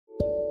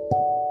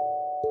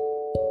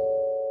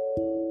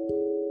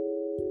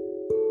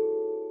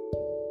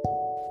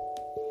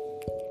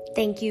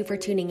Thank you for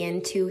tuning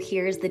in to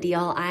Here's the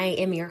Deal. I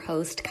am your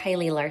host,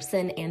 Kylie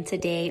Larson, and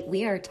today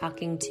we are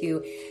talking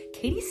to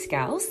Katie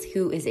Scouse,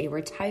 who is a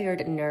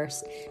retired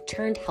nurse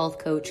turned health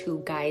coach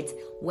who guides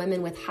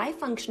women with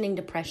high-functioning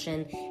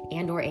depression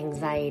and or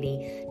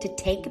anxiety to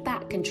take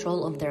back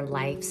control of their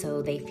life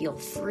so they feel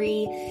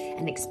free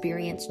and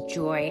experience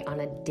joy on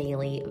a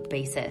daily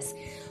basis.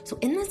 So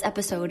in this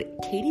episode,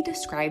 Katie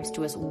describes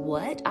to us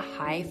what a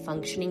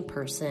high-functioning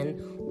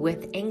person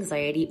with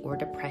anxiety or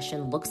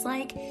depression looks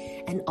like,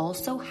 and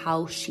also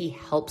how she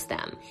helps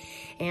them.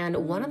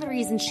 And one of the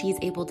reasons she's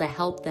able to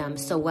help them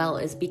so well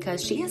is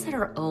because she has had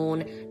her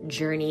own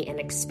journey and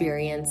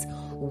experience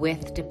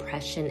with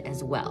depression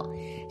as well.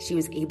 She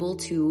was able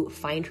to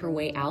find her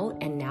way out,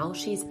 and now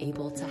she's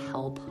able to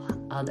help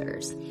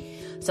others.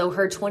 So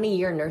her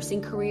 20-year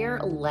nursing career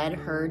led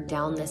her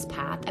down this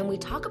path, and we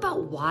talk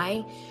about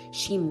why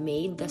she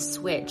made the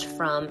switch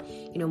from,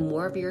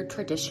 more of your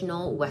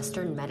traditional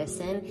Western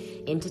medicine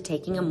into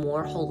taking a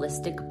more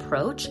holistic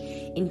approach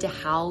into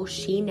how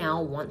she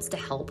now wants to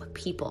help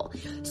people.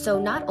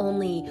 So not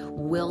only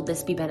will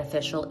this be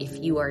beneficial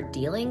if you are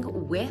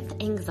dealing with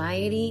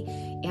anxiety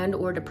and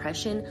or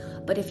depression,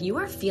 but if you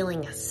are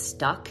feeling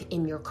stuck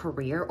in your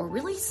career or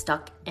really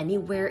stuck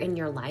anywhere in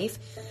your life,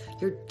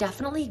 you're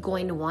definitely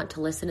going to want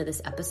to listen to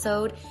this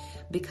episode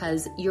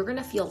because you're going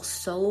to feel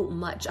so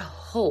much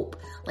hope,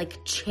 like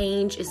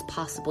change is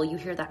possible. You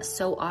hear that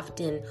so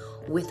often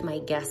with my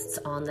guests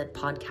on the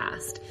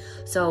podcast.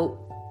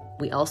 So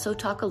we also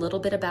talk a little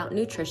bit about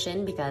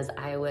nutrition because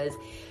I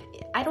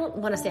don't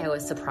want to say I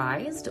was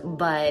surprised,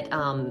 but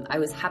I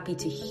was happy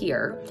to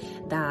hear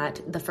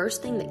that the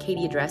first thing that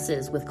Katie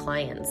addresses with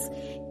clients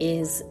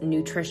is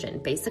nutrition.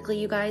 Basically,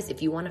 you guys, if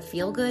you want to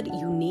feel good,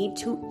 you need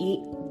to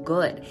eat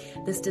good.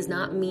 This does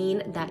not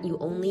mean that you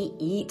only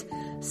eat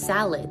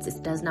salads.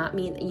 It does not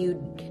mean that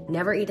you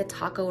never eat a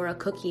taco or a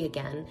cookie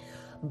again.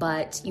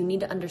 But you need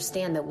to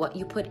understand that what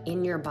you put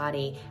in your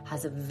body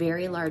has a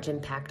very large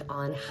impact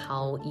on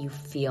how you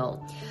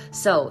feel.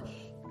 So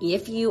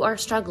if you are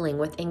struggling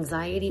with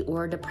anxiety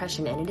or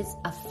depression and it is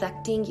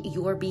affecting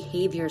your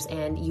behaviors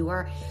and you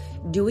are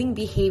doing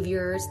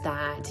behaviors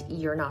that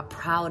you're not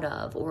proud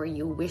of or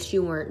you wish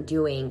you weren't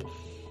doing,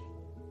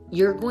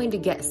 you're going to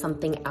get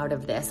something out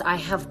of this. I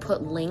have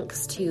put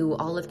links to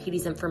all of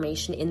Katie's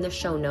information in the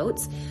show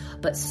notes,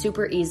 but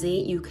super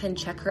easy. You can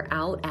check her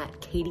out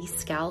at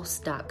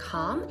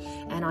katiescouse.com,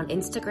 and on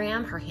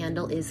Instagram, her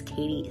handle is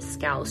Katie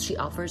Scouse. She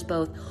offers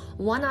both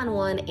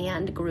one-on-one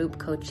and group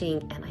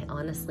coaching, and I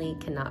honestly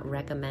cannot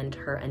recommend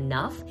her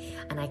enough,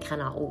 and I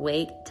cannot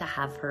wait to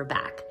have her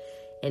back.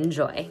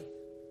 Enjoy.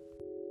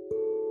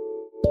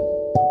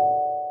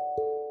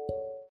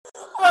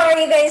 All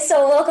right, you guys,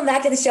 so welcome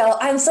back to the show.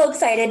 I'm so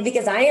excited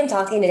because I am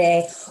talking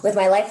today with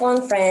my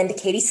lifelong friend,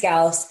 Katie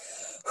Scouse,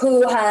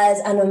 who has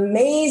an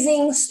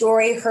amazing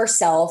story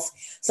herself.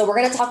 So we're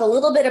going to talk a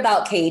little bit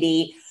about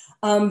Katie,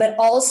 but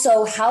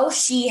also how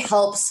she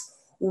helps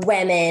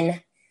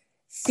women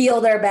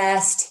feel their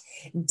best,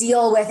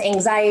 deal with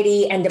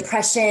anxiety and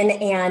depression,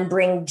 and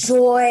bring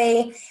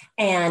joy.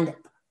 And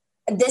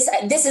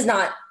this is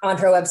not on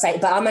her website,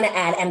 but I'm going to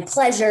add and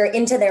pleasure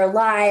into their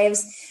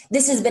lives.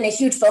 This has been a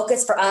huge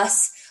focus for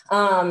us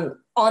on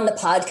the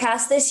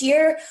podcast this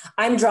year.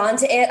 I'm drawn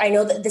to it. I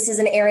know that this is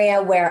an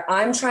area where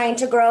I'm trying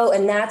to grow,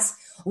 and that's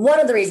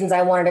one of the reasons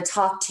I wanted to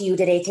talk to you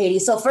today, Katie.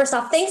 So first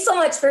off, thanks so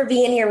much for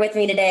being here with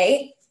me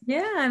today.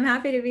 Yeah, I'm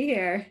happy to be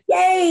here.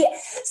 Yay.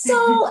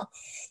 So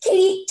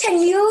Katie,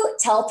 can you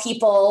tell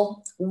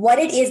people what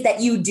it is that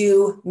you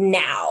do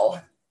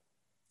now?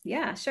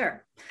 Yeah,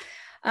 sure.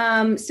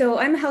 So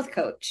I'm a health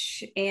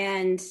coach,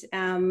 and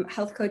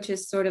health coach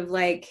is sort of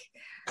like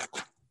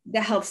the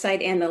health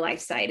side and the life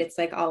side. It's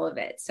like all of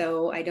it.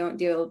 So I don't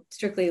deal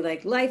strictly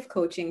like life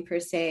coaching per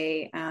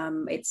se.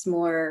 It's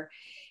more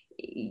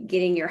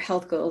getting your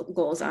health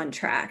goals on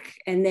track.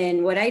 And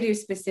then what I do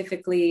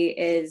specifically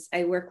is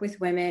I work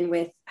with women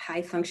with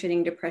high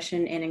functioning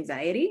depression and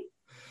anxiety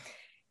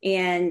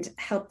and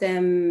help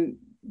them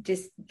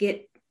just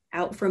get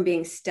out from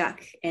being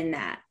stuck in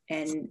that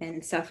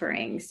and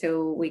suffering.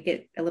 So we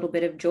get a little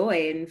bit of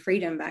joy and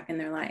freedom back in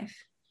their life.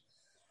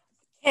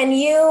 Can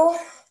you,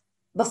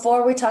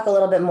 before we talk a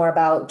little bit more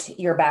about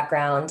your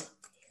background,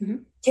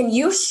 can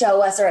you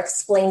show us or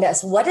explain to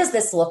us, what does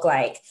this look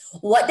like?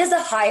 What does a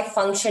high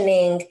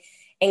functioning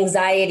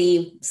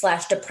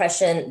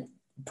anxiety/depression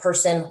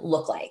person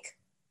look like?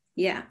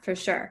 Yeah, for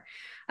sure.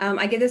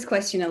 I get this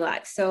question a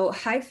lot. So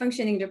high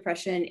functioning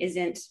depression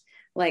isn't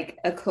like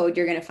a code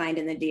you're going to find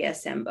in the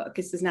DSM book.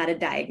 This is not a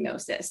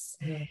diagnosis.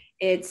 Mm-hmm.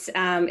 It's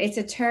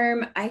a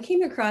term I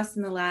came across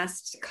in the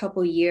last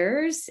couple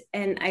years,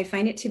 and I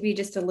find it to be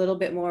just a little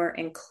bit more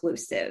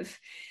inclusive.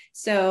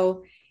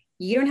 So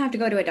you don't have to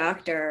go to a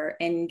doctor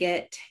and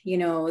get,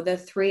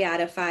 the 3 out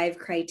of 5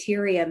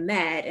 criteria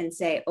met and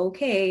say,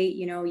 okay,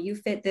 you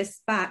fit this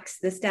box,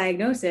 this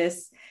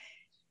diagnosis,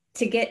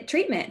 to get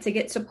treatment, to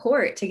get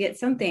support, to get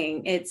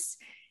something. It's,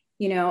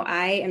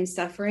 I am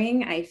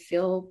suffering. I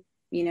feel,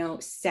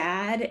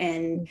 sad,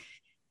 and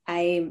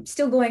I'm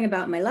still going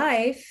about my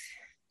life.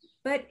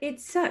 but it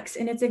sucks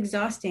and it's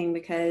exhausting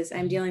because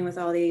I'm dealing with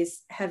all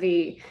these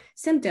heavy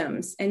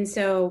symptoms. And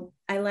so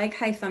I like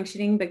high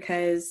functioning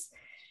because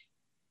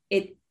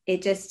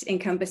it just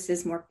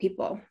encompasses more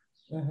people.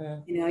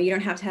 Mm-hmm. You know, you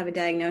don't have to have a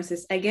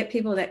diagnosis. I get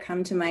people that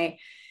come to my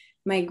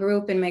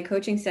group and my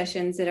coaching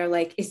sessions that are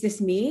like, is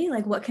this me?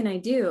 Like, what can I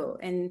do?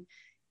 And,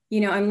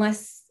 you know, I'm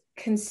less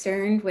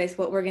concerned with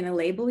what we're going to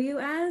label you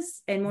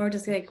as, and more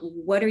just like,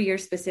 what are your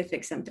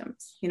specific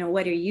symptoms? You know,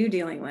 what are you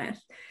dealing with?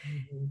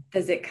 Mm-hmm.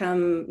 Does it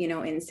come, you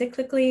know, in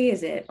cyclically?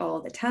 Is it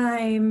all the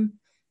time?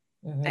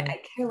 Mm-hmm. I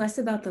care less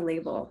about the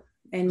label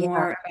and Yeah.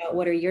 more about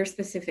what are your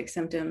specific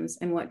symptoms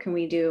and what can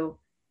we do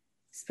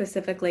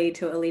specifically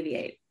to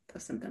alleviate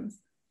those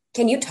symptoms.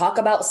 Can you talk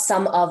about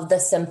some of the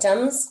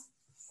symptoms?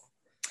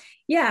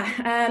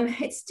 Yeah,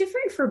 it's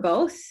different for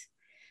both.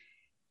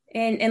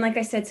 And like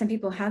I said, some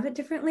people have it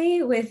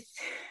differently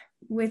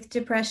with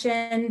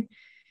depression.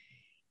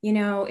 You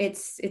know,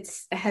 it's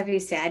a heavy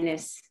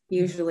sadness.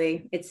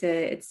 Usually it's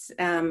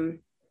a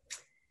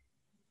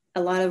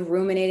lot of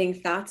ruminating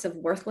thoughts of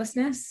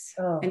worthlessness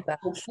and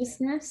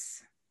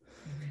hopelessness.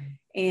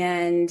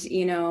 And,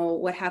 you know,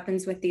 what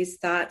happens with these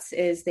thoughts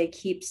is they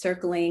keep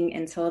circling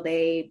until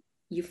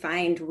you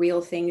find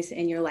real things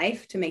in your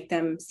life to make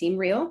them seem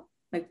real,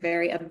 like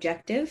very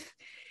objective.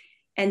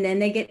 And then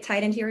they get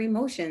tied into your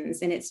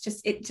emotions. And it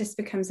just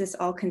becomes this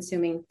all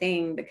consuming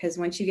thing, because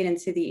once you get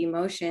into the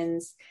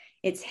emotions,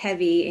 it's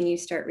heavy and you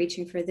start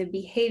reaching for the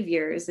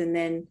behaviors. And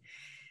then,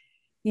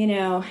 you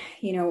know,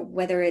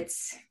 whether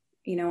it's,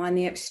 you know, on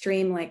the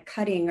extreme, like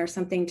cutting or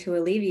something to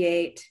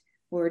alleviate,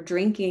 or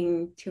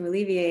drinking to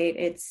alleviate,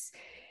 it's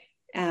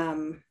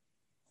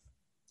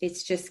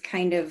just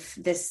kind of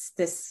this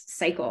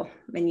cycle,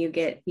 and you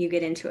get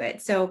into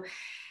it. So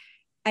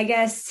I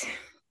guess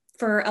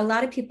for a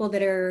lot of people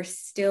that are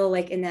still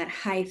like in that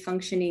high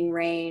functioning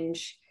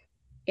range,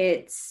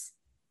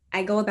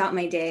 I go about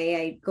my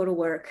day, I go to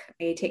work,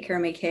 I take care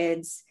of my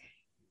kids,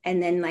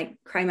 and then like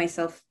cry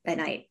myself at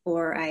night,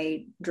 or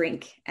I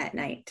drink at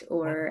night,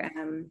 or,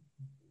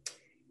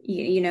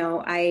 you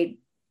know, I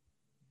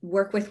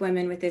work with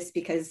women with this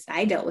because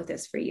I dealt with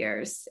this for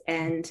years,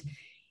 and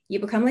you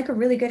become like a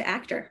really good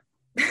actor.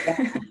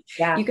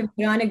 Yeah. You can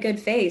put on a good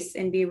face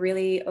and be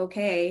really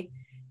okay.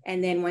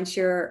 And then once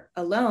you're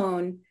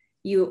alone,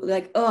 you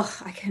like, oh,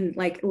 I can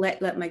like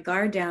let my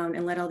guard down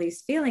and let all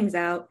these feelings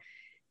out.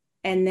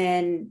 And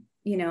then,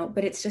 you know,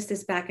 but it's just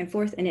this back and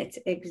forth, and it's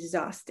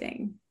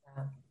exhausting.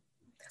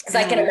 Because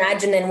I can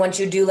imagine then once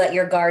you do let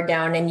your guard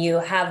down and you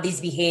have these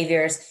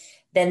behaviors,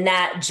 then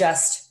that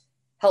just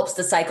helps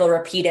the cycle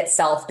repeat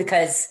itself,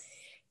 because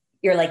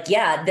you're like,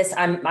 yeah,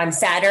 I'm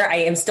sadder. I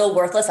am still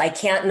worthless. I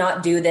can't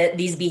not do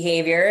these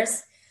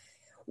behaviors.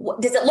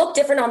 Does it look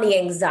different on the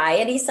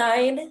anxiety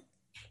side?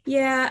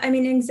 Yeah. I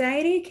mean,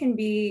 anxiety can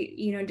be,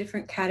 you know,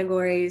 different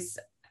categories.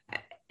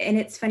 And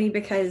it's funny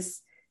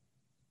because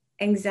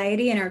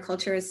anxiety in our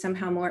culture is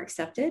somehow more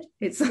accepted.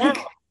 It's like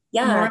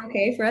more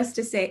okay for us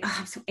to say, oh,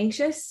 I'm so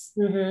anxious,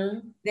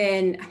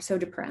 than I'm so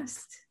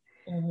depressed.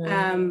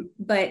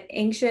 But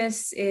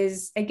anxious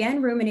is,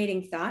 again,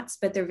 ruminating thoughts,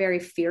 but they're very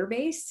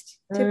fear-based.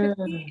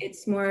 Typically,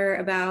 it's more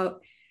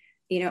about,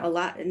 you know, a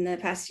lot in the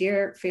past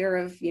year, fear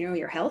of, you know,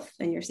 your health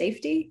and your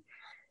safety.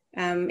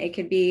 It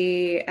could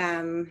be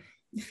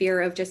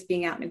fear of just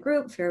being out in a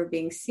group, fear of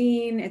being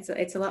seen.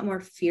 It's a lot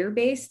more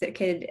fear-based that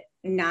could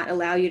not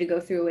allow you to go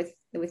through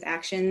with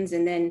actions,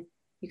 and then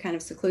you kind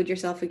of seclude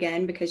yourself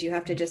again because you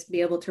have to just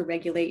be able to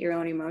regulate your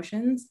own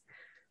emotions.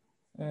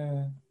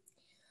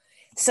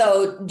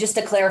 So just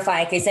to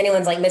clarify, in case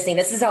anyone's like missing,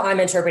 this is how I'm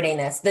interpreting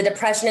this. The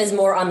depression is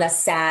more on the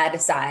sad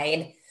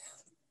side,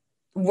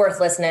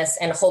 worthlessness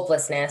and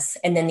hopelessness.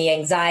 And then the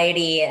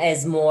anxiety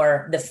is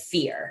more the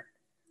fear.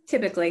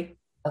 Typically.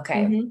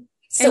 Okay.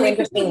 So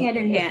interesting. Hand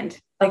in hand.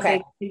 Like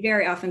okay. They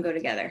very often go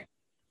together.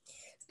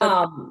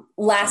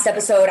 Last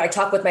episode, I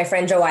talked with my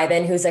friend Joe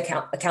Ivan, who's a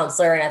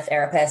counselor and a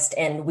therapist.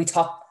 And we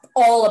talked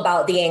all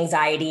about the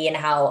anxiety and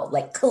how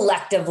like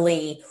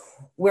collectively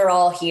we're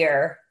all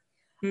here.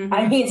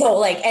 I mean, so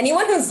like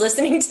anyone who's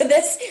listening to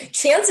this,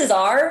 chances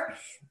are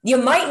you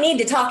might need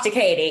to talk to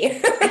Katie.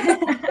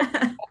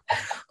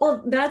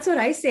 Well, that's what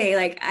I say.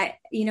 Like,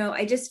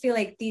 I just feel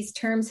like these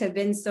terms have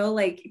been so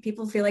like,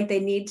 people feel like they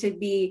need to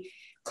be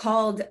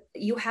called,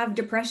 you have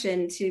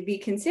depression to be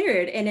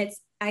considered. And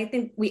I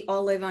think we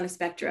all live on a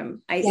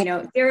spectrum.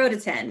 0 to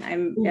 10,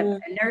 I'm a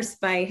nurse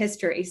by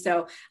history.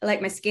 So I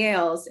like my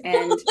scales,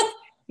 and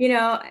you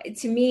know,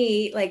 to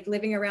me, like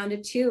living around a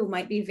 2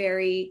 might be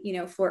very, you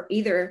know, for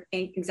either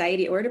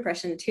anxiety or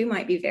depression, 2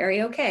 might be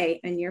very okay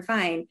and you're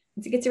fine.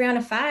 Once it gets around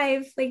a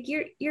 5, like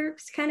you're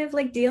kind of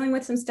like dealing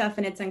with some stuff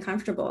and it's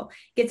uncomfortable.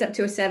 Gets up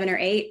to a 7 or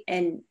 8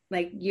 and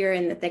like you're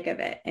in the thick of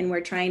it, and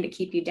we're trying to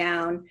keep you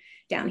down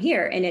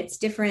here. And it's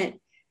different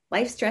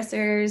life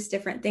stressors,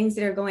 different things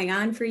that are going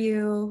on for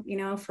you, you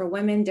know, for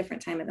women,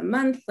 different time of the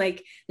month.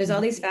 Like there's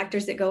all these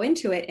factors that go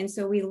into it. And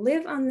so we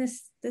live on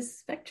this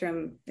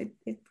spectrum.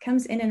 It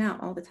comes in and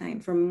out all the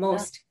time for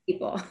most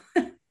people.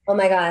 Oh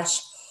my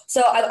gosh.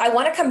 So I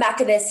want to come back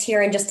to this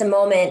here in just a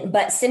moment,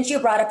 but since you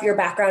brought up your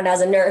background as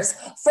a nurse,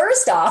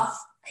 first off,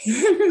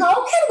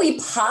 how can we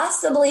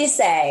possibly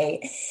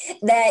say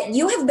that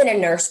you have been a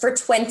nurse for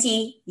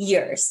 20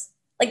 years?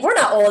 Like, we're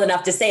not old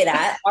enough to say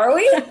that, are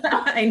we?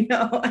 I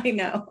know.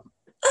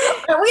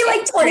 Are we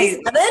like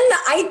 27?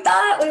 I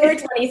thought we were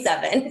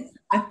 27.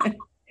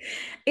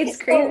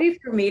 It's crazy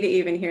for me to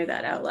even hear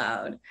that out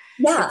loud.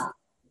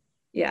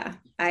 Yeah.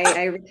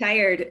 I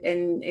retired,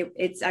 and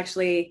it's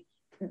actually,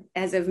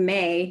 as of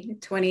May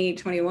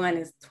 2021,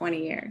 is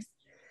 20 years.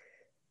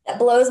 That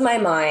blows my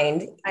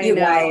mind, you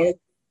guys.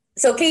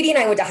 So Katie and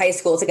I went to high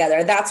school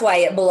together. That's why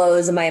it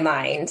blows my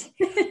mind.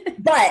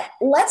 But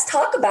let's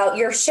talk about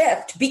your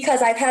shift,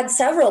 because I've had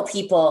several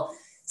people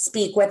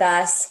speak with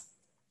us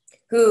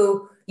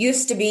who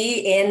used to be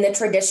in the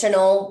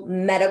traditional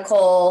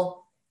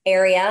medical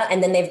area,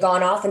 and then they've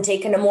gone off and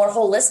taken a more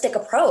holistic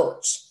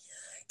approach.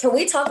 Can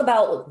we talk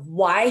about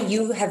why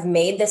you have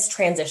made this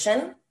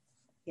transition?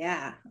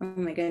 Yeah. Oh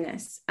my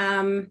goodness.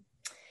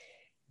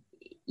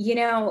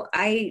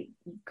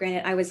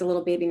 Granted, I was a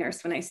little baby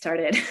nurse when I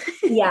started.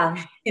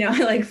 Yeah.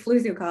 I like flew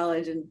through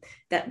college, and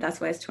that's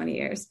why it's 20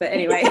 years. But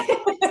anyway,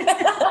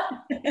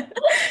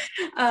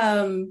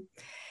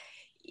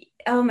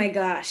 oh my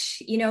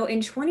gosh,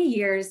 in 20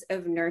 years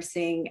of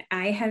nursing,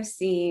 I have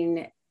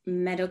seen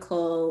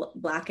medical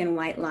black and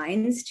white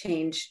lines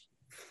change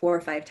 4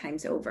 or 5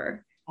 times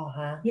over.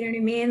 You know what I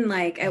mean?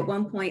 Like, at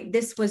one point,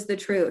 this was the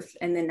truth,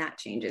 and then that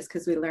changes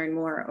because we learn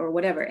more or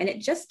whatever. And it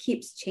just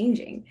keeps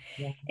changing.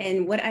 Yeah.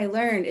 And what I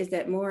learned is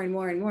that more and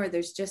more and more,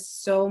 there's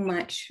just so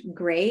much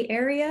gray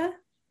area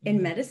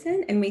in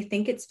medicine, and we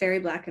think it's very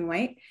black and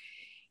white.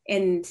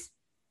 And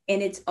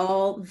it's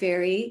all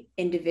very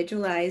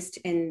individualized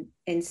and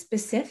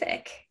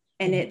specific.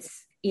 And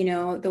it's,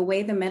 the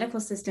way the medical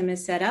system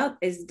is set up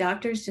is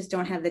doctors just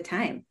don't have the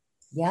time.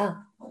 Yeah.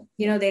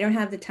 They don't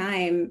have the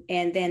time.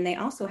 And then they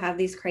also have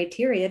these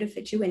criteria to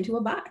fit you into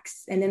a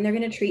box. And then they're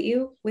going to treat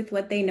you with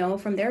what they know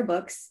from their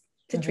books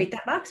to treat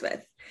that box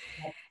with.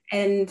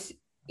 And,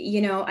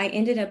 I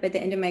ended up at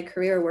the end of my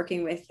career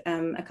working with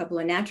a couple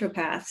of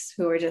naturopaths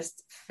who are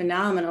just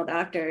phenomenal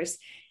doctors.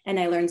 And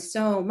I learned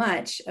so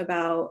much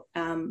about,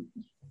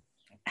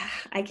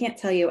 I can't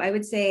tell you, I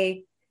would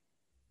say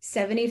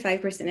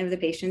 75% of the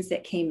patients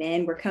that came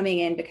in were coming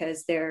in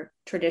because their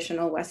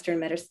traditional Western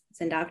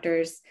medicine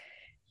doctors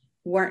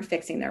weren't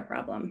fixing their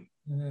problem.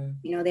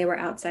 They were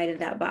outside of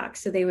that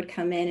box. So they would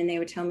come in and they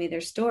would tell me their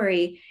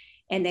story,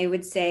 and they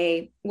would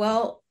say,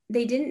 well,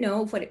 they didn't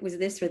know if it was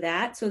this or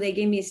that, so they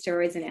gave me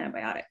steroids and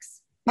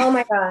antibiotics. Oh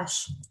my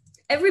gosh.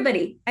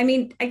 Everybody. I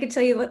mean, I could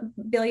tell you a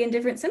billion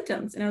different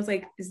symptoms. And I was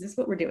like, is this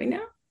what we're doing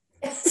now?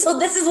 So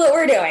this is what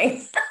we're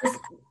doing.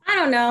 I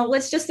don't know.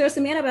 Let's just throw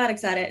some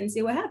antibiotics at it and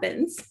see what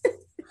happens.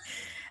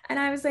 And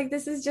I was like,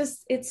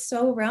 it's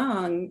so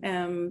wrong.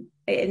 And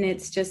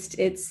it's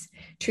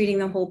treating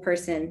the whole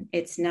person.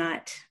 It's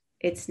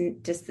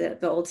just the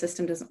old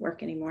system doesn't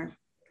work anymore.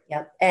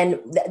 Yep. And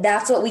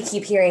that's what we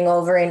keep hearing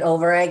over and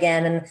over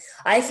again. And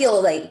I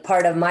feel like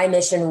part of my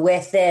mission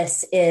with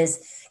this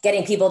is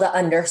getting people to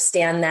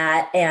understand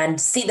that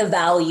and see the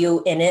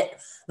value in it,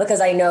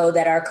 because I know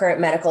that our current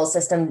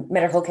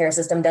medical care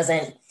system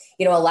doesn't,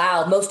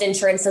 allow, most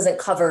insurance doesn't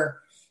cover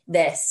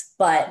this,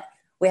 but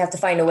we have to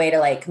find a way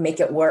to make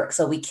it work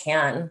so we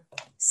can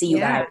see you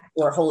guys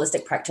or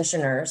holistic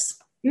practitioners.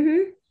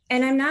 Mm-hmm.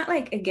 And I'm not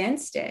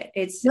against it.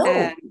 It's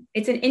an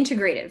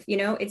integrative,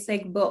 it's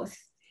like both.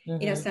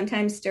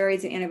 Sometimes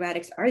steroids and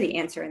antibiotics are the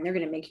answer, and they're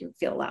going to make you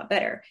feel a lot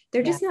better.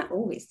 They're just not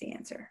always the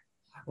answer.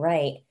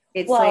 Right.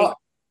 It's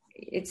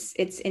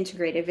it's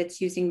integrative.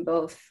 It's using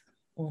both.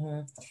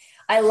 Mm-hmm.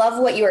 I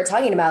love what you were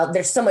talking about.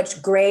 There's so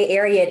much gray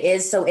area. It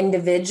is so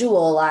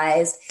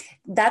individualized.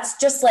 That's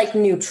just like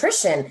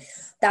nutrition.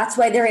 That's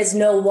why there is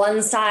no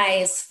one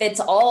size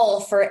fits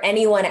all for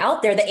anyone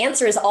out there. The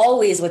answer is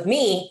always, with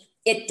me,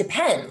 it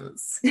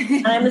depends.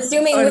 I'm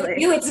assuming totally. With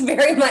you, it's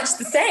very much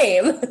the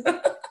same.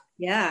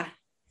 Yeah.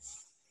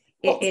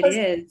 It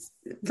is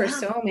for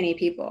so many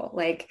people.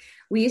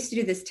 We used to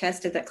do this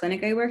test at that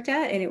clinic I worked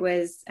at, and it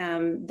was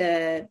I'm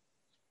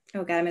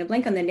going to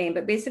blank on the name,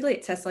 but basically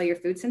it tests all your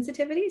food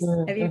sensitivities.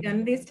 Mm-hmm. Have you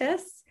done these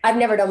tests? I've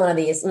never done one of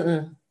these.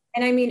 Mm-mm.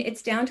 And I mean,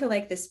 it's down to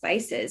the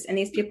spices, and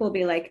these people will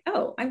be like,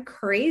 oh, I'm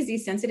crazy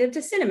sensitive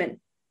to cinnamon.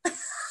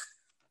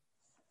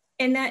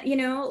 And that,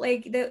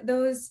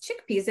 those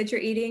chickpeas that you're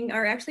eating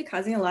are actually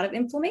causing a lot of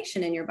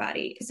inflammation in your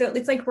body. So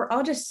it's we're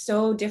all just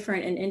so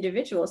different and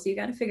individual. So you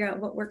got to figure out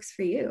what works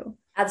for you.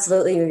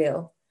 Absolutely, you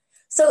do.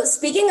 So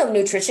speaking of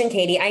nutrition,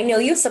 Katie, I know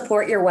you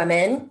support your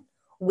women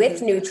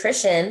with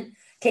nutrition.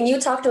 Can you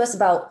talk to us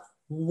about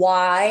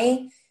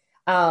why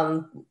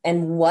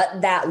and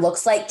what that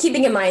looks like?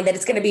 Keeping in mind that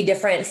it's going to be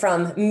different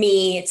from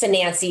me to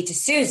Nancy to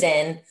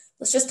Susan.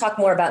 Let's just talk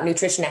more about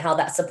nutrition and how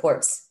that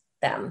supports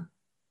them.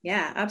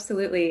 Yeah,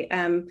 absolutely.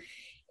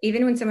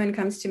 Even when someone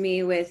comes to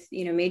me with,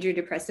 major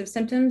depressive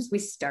symptoms, we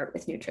start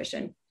with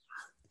nutrition.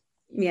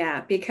 Yeah,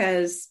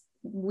 because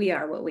we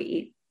are what we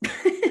eat.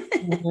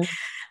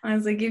 Mm-hmm. I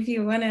was like, if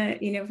you want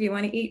to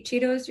eat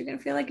Cheetos, you're going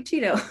to feel like a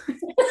Cheeto.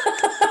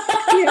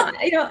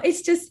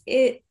 It's just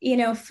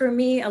for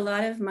me, a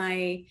lot of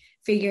my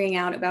figuring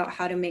out about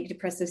how to make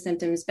depressive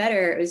symptoms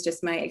better, it was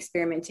just my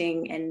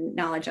experimenting and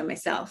knowledge on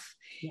myself.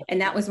 Yeah.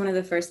 And that was one of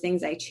the first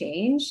things I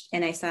changed.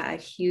 And I saw a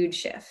huge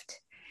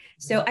shift.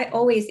 So I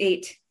always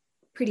ate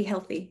pretty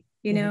healthy,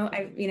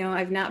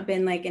 I've not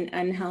been like an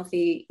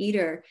unhealthy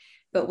eater,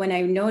 but when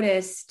I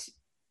noticed,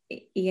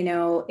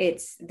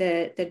 it's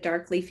the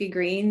dark leafy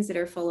greens that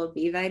are full of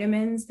B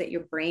vitamins that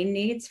your brain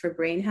needs for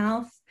brain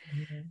health.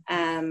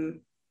 Mm-hmm.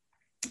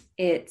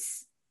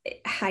 It's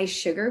high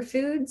sugar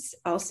foods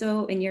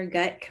also in your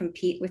gut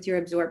compete with your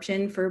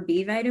absorption for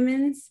B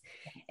vitamins.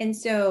 And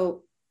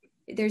so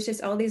there's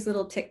just all these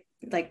little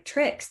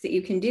tricks that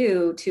you can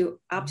do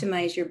to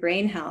optimize your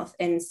brain health.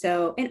 And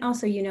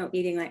also,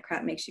 eating like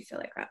crap makes you feel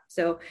like crap.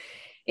 So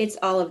it's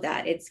all of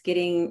that. It's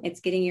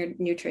getting your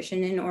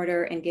nutrition in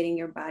order and getting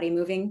your body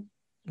moving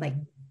like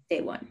day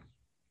one.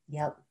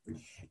 Yep.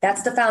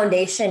 That's the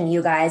foundation,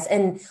 you guys.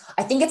 And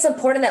I think it's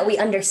important that we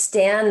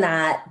understand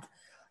that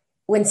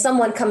when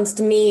someone comes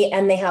to me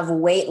and they have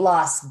weight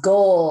loss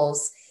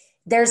goals,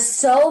 there's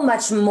so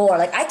much more.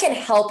 Like I can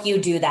help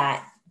you do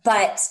that,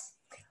 but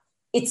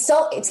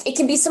it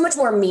can be so much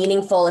more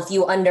meaningful if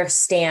you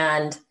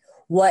understand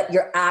what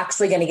you're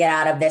actually going to get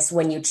out of this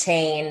when you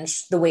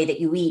change the way that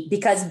you eat,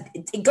 because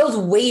it goes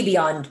way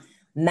beyond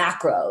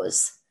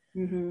macros,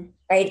 right?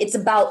 It's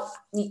about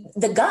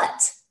the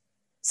gut.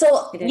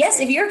 So yes,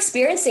 if you're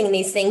experiencing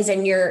these things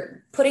and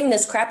you're putting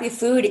this crappy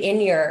food in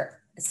your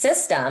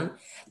system,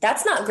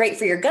 that's not great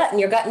for your gut, and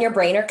your gut and your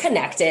brain are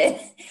connected.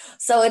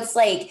 So it's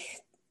like,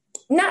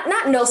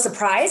 not no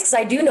surprise, because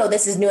I do know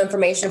this is new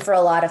information for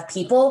a lot of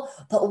people,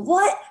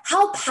 but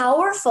how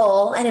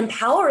powerful and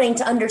empowering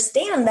to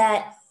understand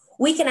that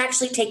we can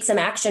actually take some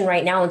action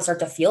right now and start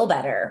to feel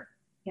better.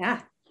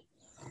 Yeah,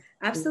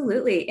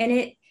 absolutely. And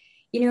it,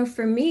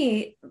 for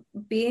me,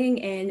 being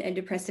in a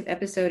depressive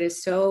episode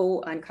is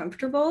so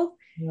uncomfortable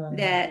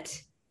that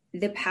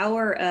the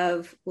power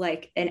of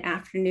like an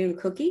afternoon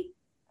cookie,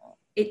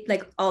 it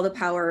like all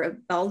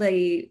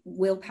the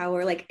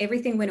willpower, like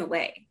everything went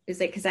away. It's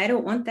like, because I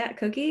don't want that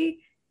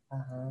cookie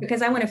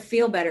because I want to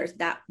feel better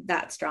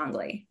that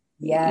strongly.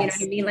 Yes. You know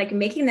what I mean? Like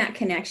making that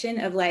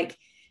connection of like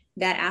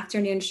that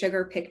afternoon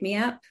sugar pick me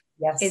up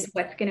is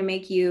what's going to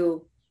make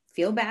you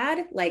feel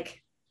bad.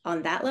 Like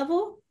on that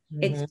level,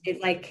 it's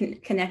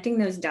like connecting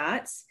those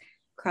dots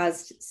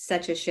caused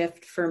such a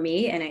shift for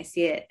me. And I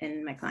see it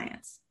in my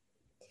clients.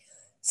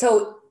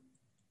 So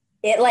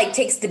it like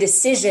takes the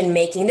decision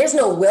making. There's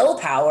no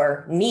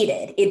willpower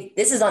needed.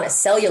 This is on a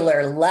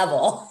cellular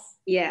level.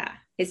 Yeah.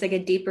 It's like a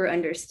deeper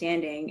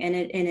understanding and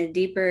a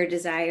deeper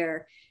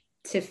desire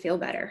to feel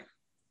better.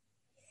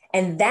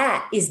 And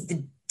that is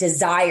the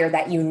desire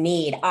that you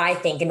need, I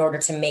think, in order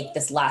to make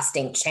this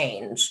lasting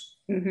change.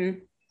 Mm-hmm.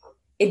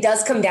 It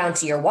does come down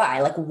to your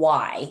why. Like,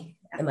 why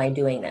am I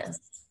doing this?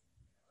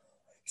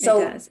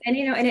 So, it does. And,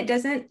 and it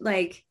doesn't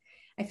like,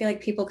 I feel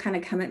like people kind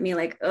of come at me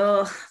like,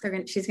 oh,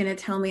 she's going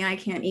to tell me I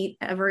can't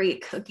ever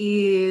eat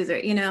cookies or,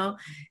 and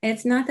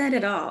it's not that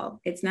at all.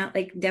 It's not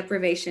like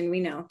deprivation. We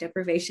know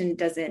deprivation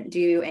doesn't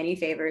do any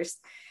favors,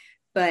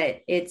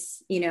 but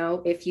it's,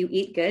 if you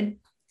eat good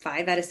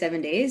 5 out of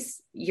 7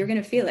 days, you're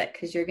going to feel it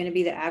because you're going to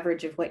be the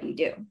average of what you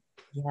do.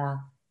 Yeah.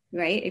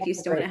 Right. If you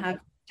still want to have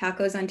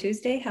tacos on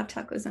Tuesday, have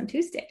tacos on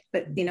Tuesday,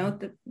 but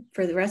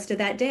for the rest of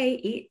that day,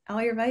 eat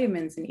all your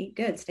vitamins and eat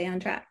good, stay on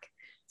track.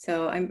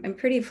 So I'm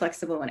pretty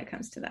flexible when it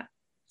comes to that.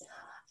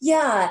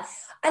 Yeah.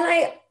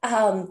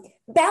 And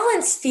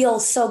balance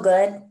feels so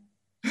good.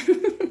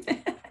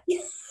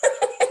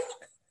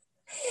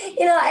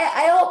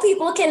 I hope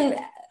people can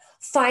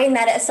find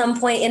that at some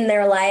point in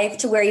their life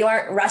to where you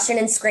aren't rushing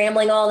and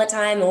scrambling all the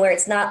time and where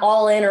it's not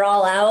all in or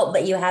all out,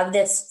 but you have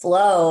this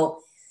flow.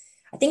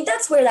 I think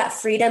that's where that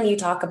freedom you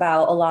talk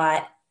about a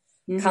lot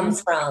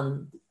comes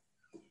from.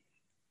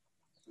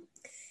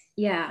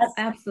 Yeah,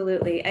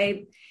 absolutely.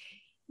 I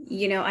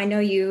know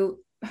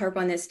you harp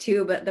on this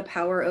too, but the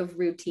power of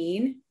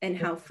routine and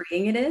how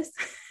freeing it is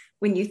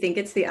when you think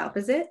it's the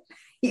opposite.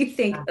 You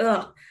think,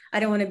 oh, I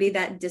don't want to be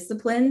that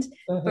disciplined.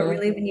 But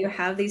really, when you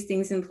have these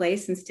things in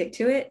place and stick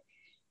to it,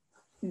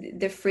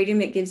 the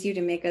freedom it gives you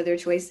to make other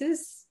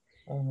choices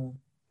that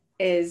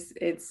was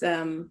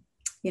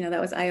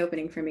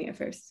eye-opening for me at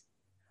first.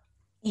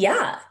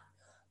 Yeah,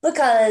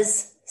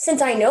 because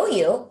since I know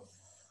you,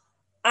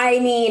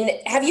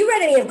 have you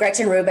read any of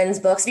Gretchen Rubin's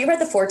books? Have you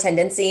read The 4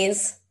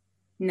 Tendencies?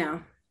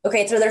 No.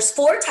 Okay, so there's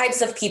 4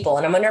 types of people,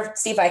 and I'm going to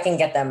see if I can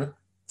get them.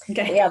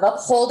 Okay. We have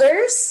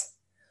upholders,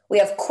 we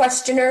have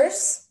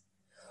questioners,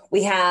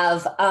 we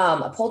have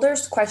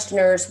upholders,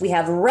 questioners, we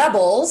have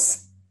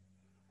rebels,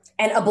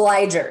 and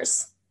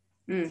obligers.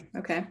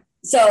 Okay.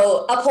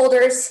 So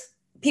upholders,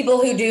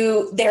 people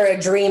who they're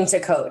a dream to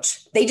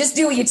coach. They just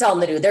do what you tell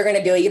them to do. They're going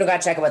to do it. You don't got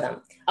to check it with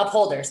them.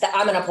 Upholders,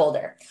 I'm an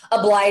upholder.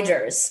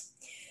 Obligers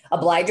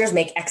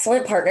make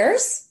excellent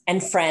partners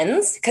and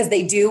friends because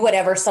they do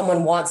whatever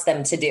someone wants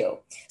them to do.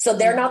 So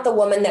they're not the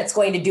woman that's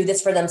going to do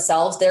this for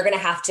themselves. They're going to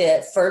have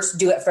to first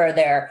do it for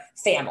their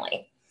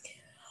family.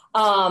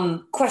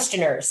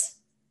 Questioners.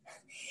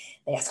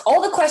 They ask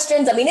all the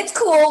questions. I mean, it's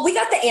cool. We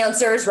got the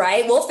answers,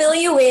 right? We'll fill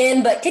you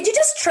in, but could you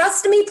just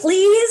trust me,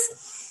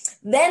 please?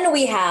 Then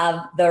we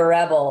have the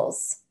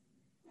rebels.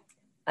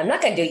 I'm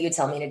not going to do what you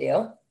tell me to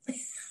do.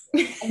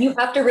 And you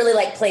have to really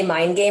like play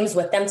mind games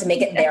with them to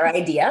make it their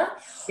idea.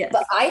 Yes.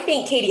 But I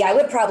think, Katie, I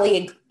would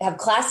probably have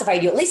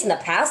classified you, at least in the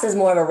past, as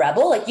more of a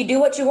rebel. Like you do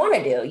what you want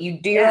to do. You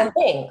do your own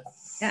thing.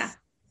 Yeah.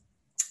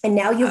 And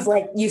now you've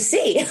you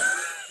see.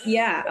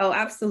 Yeah. Oh,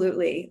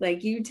 absolutely.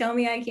 Like you tell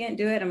me I can't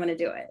do it, I'm going to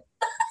do it.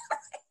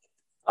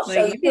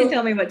 Like you can't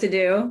tell me what to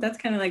do. That's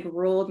kind of like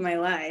ruled my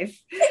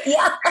life.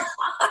 Yeah.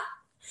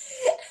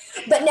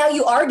 But now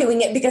you are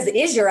doing it because it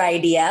is your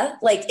idea.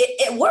 Like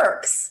it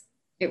works.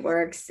 It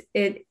works.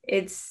 It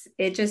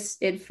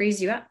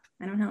frees you up.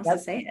 I don't know how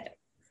else to say it.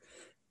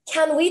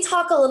 Can we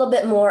talk a little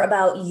bit more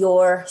about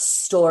your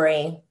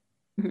story?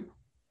 Mm-hmm.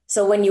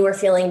 So when you were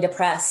feeling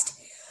depressed,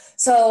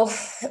 so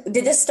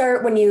did this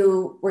start when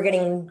you were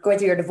going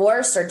through your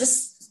divorce, or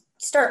just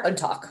start and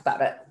talk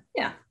about it?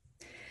 Yeah.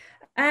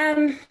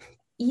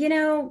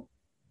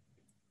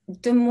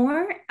 The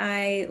more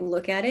I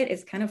look at it,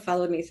 it's kind of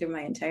followed me through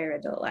my entire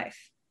adult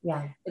life.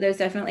 Yeah. There's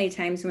definitely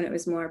times when it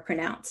was more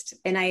pronounced.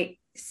 And I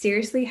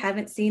seriously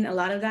haven't seen a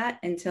lot of that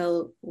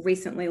until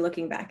recently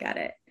looking back at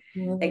it.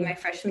 Mm-hmm. Like my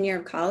freshman year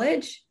of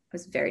college, I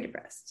was very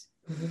depressed.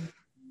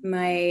 Mm-hmm.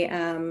 My,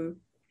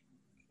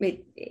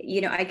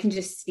 I can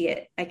just see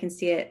it. I can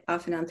see it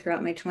off and on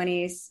throughout my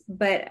 20s.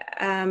 But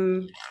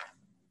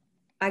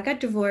I got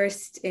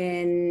divorced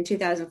in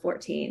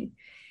 2014.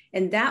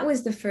 And that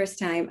was the first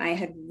time I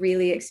had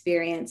really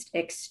experienced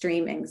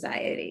extreme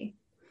anxiety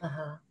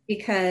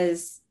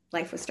because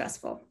life was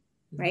stressful,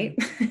 right?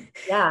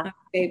 Yeah.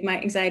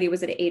 My anxiety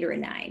was at an 8 or a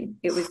 9.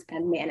 It was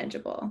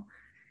unmanageable.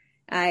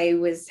 I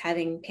was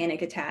having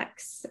panic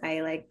attacks.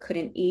 I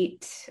couldn't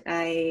eat.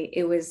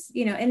 It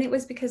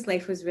was because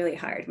life was really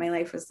hard. My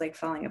life was like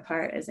falling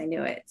apart as I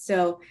knew it.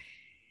 So,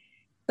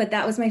 but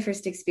that was my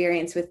first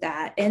experience with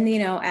that. And,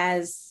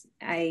 as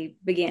I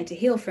began to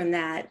heal from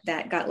that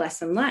got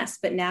less and less,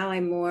 but now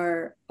I'm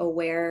more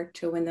aware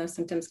to when those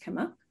symptoms come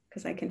up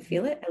because I can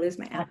feel it. I lose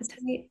my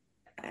appetite.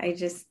 I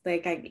just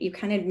you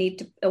kind of need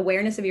to,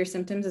 awareness of your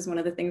symptoms is one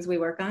of the things we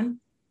work on.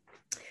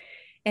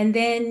 And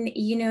then,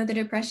 the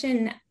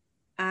depression,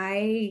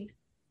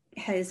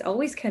 has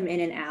always come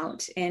in and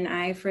out. And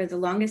I, for the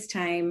longest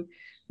time,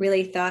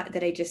 really thought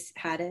that I just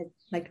had a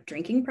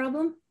drinking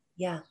problem.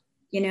 Yeah.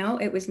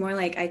 It was more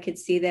like I could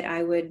see that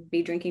I would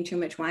be drinking too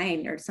much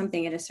wine or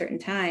something at a certain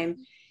time.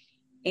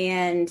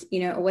 And,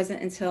 it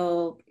wasn't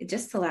until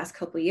just the last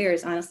couple of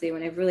years, honestly,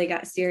 when I really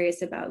got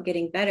serious about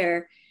getting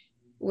better,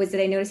 was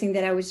that I noticing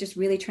that I was just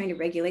really trying to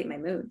regulate my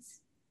moods.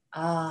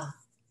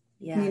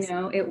 Yes.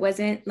 It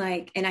wasn't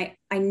and I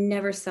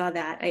never saw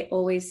that. I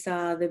always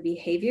saw the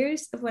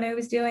behaviors of what I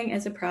was doing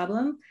as a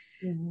problem.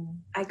 Mm-hmm.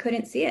 I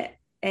couldn't see it.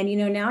 And,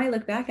 now I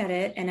look back at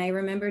it and I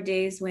remember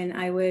days when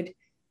I would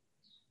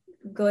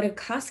go to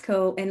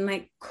Costco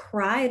and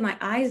cry my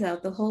eyes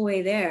out the whole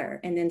way there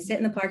and then sit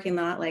in the parking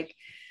lot,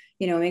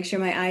 make sure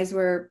my eyes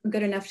were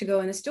good enough to go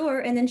in the store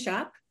and then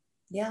shop.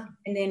 Yeah.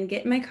 And then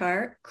get in my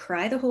car,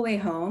 cry the whole way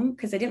home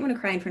because I didn't want to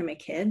cry in front of my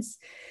kids.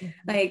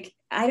 Mm-hmm.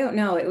 I don't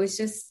know. It was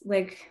just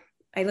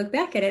I look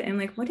back at it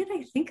and what did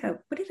I think of?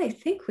 What did I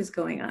think was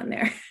going on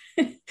there?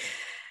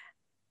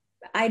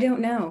 I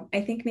don't know.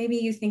 I think maybe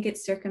you think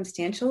it's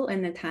circumstantial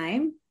in the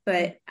time,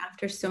 but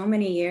after so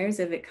many years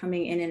of it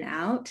coming in and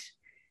out,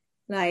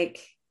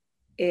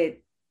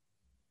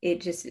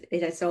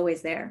 it's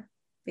always there,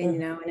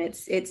 and, and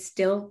it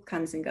still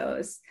comes and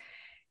goes,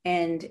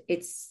 and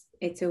it's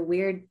a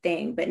weird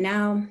thing. But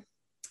now,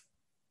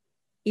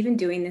 even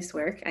doing this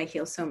work, I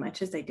heal so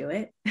much as I do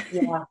it.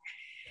 Yeah.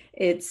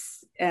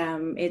 It's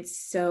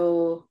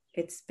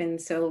been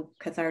so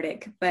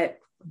cathartic, but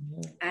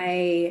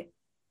I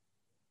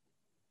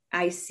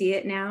see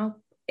it now.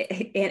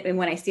 And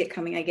when I see it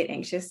coming, I get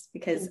anxious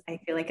because I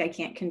feel like I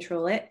can't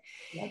control it.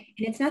 Yeah. And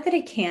it's not that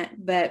I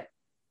can't, but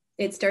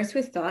it starts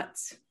with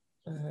thoughts.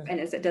 And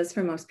as it does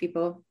for most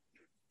people,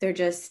 they're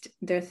just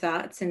their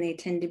thoughts, and they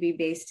tend to be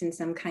based in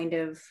some kind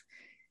of,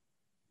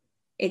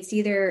 it's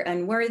either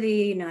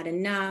unworthy, not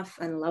enough,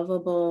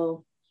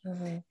 unlovable,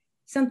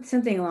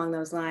 something along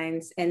those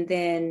lines. And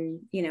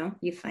then,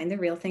 you find the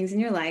real things in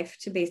your life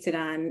to base it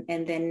on,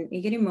 and then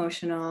you get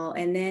emotional,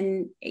 and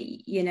then,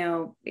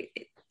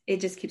 it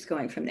just keeps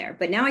going from there.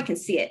 But now I can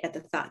see it at the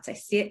thoughts. I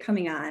see it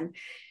coming on,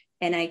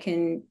 and I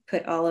can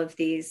put all of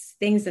these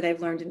things that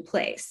I've learned in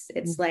place.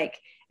 It's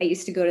I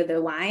used to go to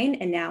the wine,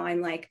 and now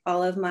I'm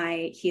all of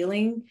my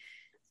healing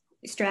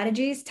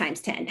strategies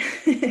times 10.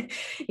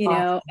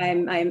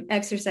 Awesome. I'm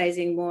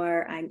exercising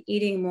more, I'm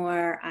eating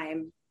more,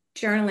 I'm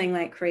journaling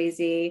like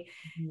crazy,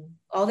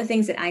 all the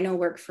things that I know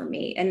work for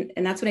me.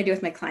 And that's what I do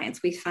with my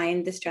clients. We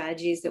find the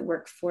strategies that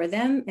work for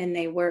them, and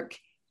they work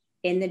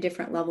in the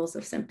different levels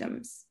of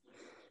symptoms.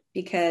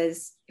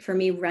 Because for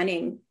me,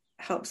 running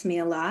helps me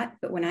a lot.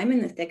 But when I'm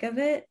in the thick of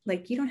it,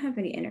 like you don't have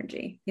any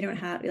energy. You don't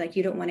have, like,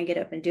 you don't want to get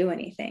up and do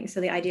anything.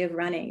 So the idea of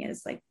running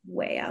is like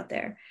way out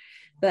there.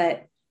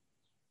 But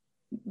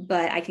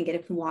I can get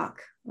up and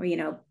walk, or, you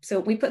know, so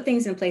we put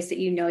things in place that,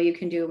 you know, you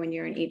can do when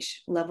you're in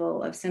each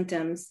level of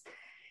symptoms.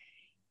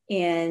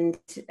 And,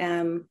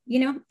 you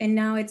know, and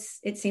now it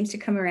seems to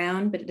come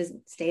around, but it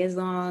doesn't stay as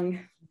long.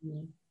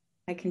 Mm-hmm.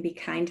 I can be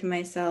kind to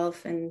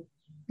myself and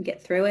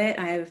get through it.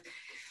 I have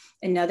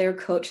another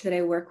coach that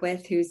I work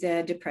with who's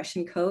a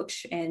depression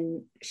coach,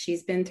 and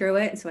she's been through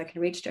it. So I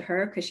can reach to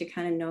her because she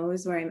kind of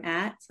knows where I'm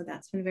at. So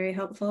that's been very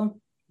helpful.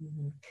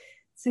 Mm-hmm.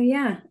 So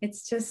yeah,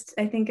 it's just,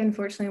 I think,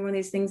 unfortunately, one of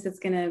these things that's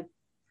going to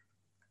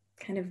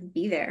kind of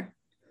be there.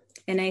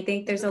 And I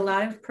think there's a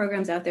lot of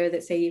programs out there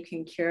that say you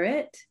can cure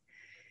it.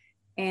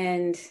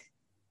 And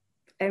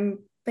I'm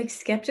like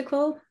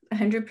skeptical,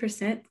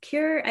 100%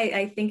 cure.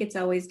 I think it's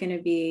always going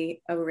to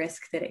be a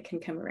risk that it can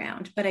come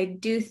around. But I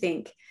do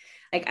think,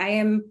 like, I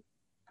am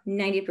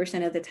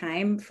 90% of the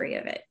time free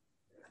of it.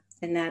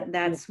 And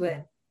that's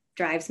what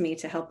drives me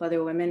to help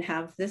other women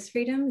have this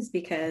freedom, is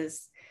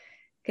because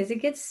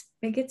it gets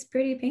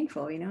pretty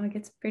painful, you know, it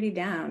gets pretty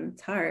down.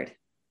 It's hard.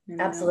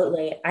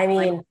 Absolutely. I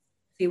mean,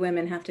 see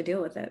women have to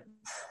deal with it.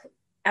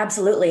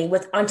 Absolutely.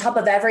 With on top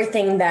of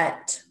everything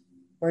that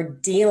we're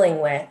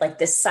dealing with, like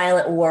this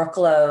silent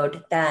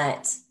workload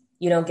that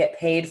you don't get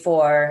paid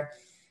for,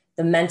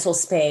 the mental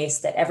space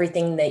that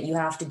everything that you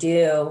have to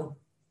do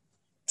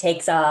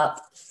takes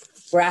up.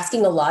 We're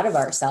asking a lot of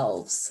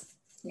ourselves.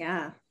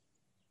 Yeah.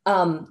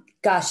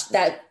 Gosh,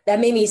 that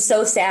made me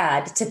so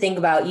sad to think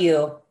about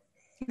you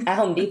at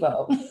Home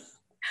Depot.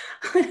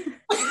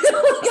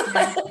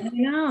 I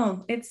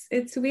know,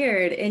 it's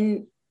weird.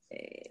 And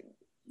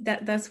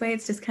that's why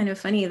it's just kind of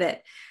funny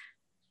that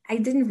I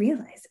didn't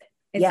realize it.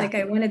 It's like,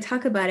 I want to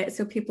talk about it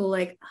so people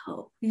like,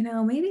 oh, you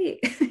know, maybe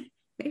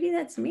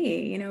that's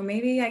me, you know,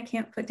 maybe I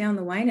can't put down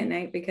the wine at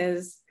night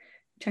because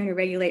I'm trying to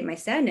regulate my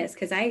sadness,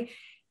 because I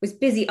was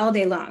busy all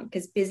day long,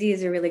 because busy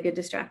is a really good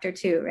distractor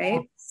too,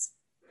 right? Yes.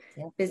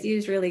 Yeah. Busy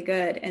is really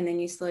good. And then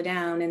you slow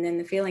down and then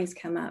the feelings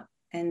come up.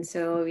 And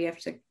so you have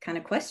to kind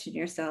of question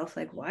yourself,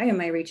 like, why am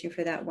I reaching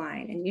for that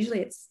wine? And usually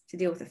it's to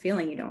deal with a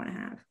feeling you don't want to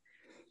have.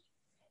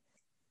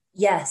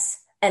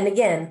 Yes. And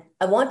again,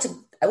 I want to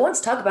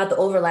talk about the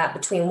overlap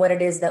between what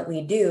it is that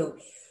we do.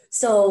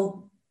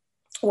 So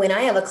when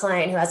I have a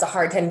client who has a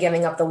hard time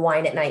giving up the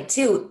wine at night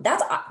too,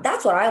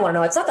 that's what I want to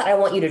know. It's not that I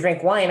want you to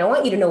drink wine. I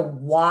want you to know,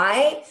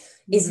 why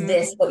is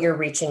this what you're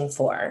reaching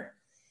for?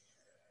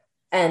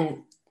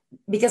 And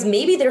because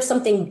maybe there's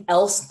something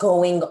else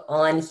going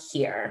on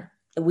here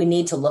that we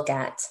need to look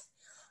at.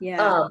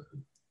 Yeah.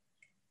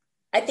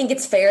 I think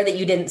it's fair that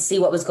you didn't see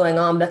what was going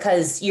on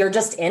because you're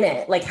just in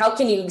it. Like, how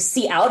can you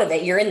see out of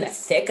it? You're in the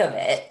thick of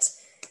it.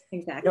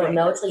 Exactly. You don't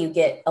know until you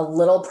get a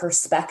little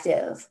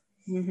perspective.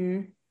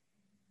 Mm-hmm.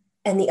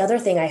 And the other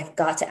thing I have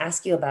got to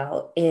ask you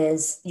about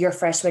is your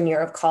freshman year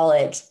of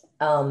college.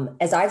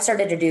 As I've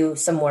started to do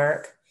some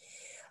work,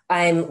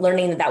 I'm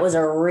learning that was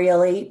a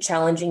really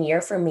challenging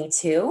year for me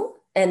too.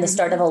 And the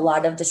start of a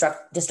lot of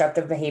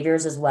destructive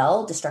behaviors as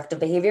well,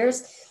 destructive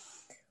behaviors.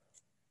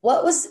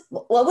 What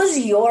was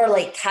your,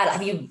 like,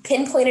 have you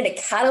pinpointed a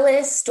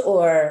catalyst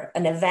or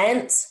an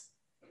event?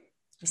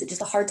 Was it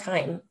just a hard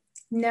time?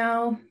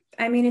 No,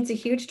 I mean, it's a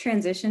huge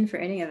transition for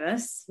any of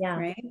us. Yeah.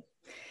 Right.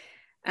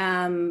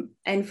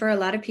 And for a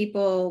lot of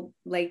people,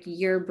 like,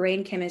 your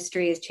brain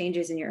chemistry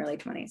changes in your early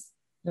 20s.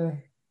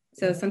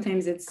 So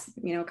sometimes it's,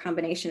 you know, a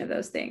combination of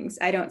those things.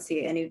 I don't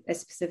see a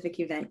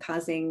specific event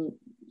causing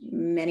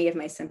many of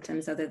my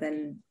symptoms other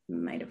than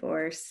my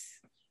divorce.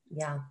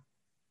 Yeah.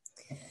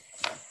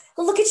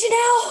 Well, look at you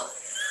now.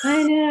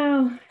 I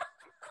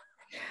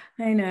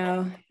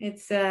know.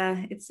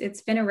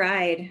 It's been a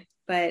ride,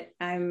 but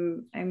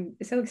I'm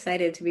so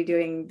excited to be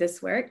doing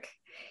this work.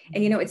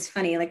 And, you know, it's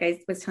funny, like I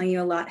was telling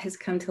you, a lot has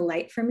come to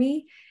light for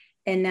me.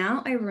 And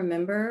now I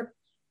remember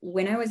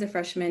when I was a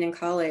freshman in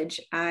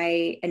college,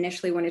 I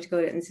initially wanted to go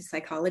into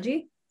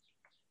psychology.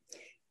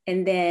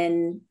 And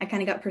then I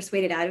kind of got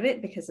persuaded out of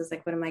it because I was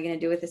like, what am I going to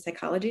do with a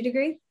psychology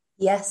degree?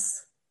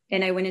 Yes.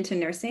 And I went into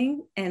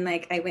nursing, and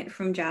like, I went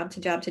from job to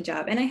job to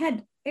job,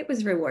 and it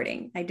was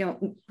rewarding. I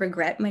don't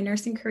regret my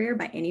nursing career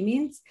by any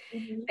means,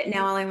 but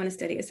now all I want to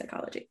study is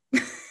psychology.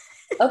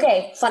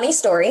 Okay. Funny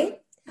story.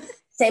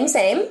 Same.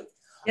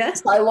 Yeah.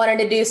 So I wanted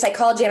to do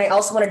psychology, and I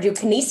also wanted to do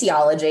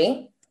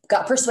kinesiology.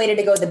 Got persuaded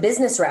to go the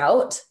business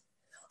route,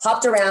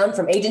 hopped around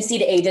from agency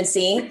to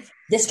agency.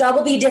 This job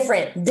will be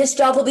different. This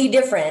job will be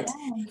different.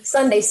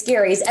 Sunday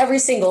scaries every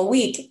single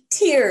week,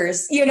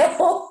 tears, you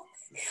know?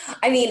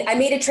 I mean, I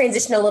made a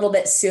transition a little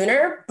bit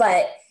sooner,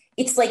 but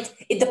it's like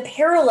the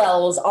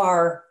parallels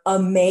are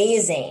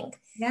amazing.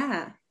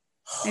 Yeah.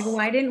 Like,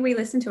 why didn't we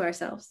listen to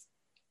ourselves?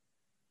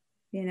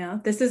 You know,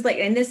 this is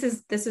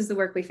the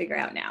work we figure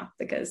out now,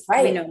 because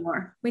we know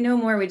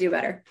more, we do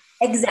better.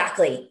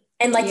 Exactly.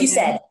 And like you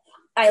said,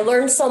 I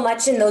learned so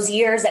much in those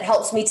years that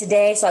helps me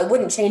today. So I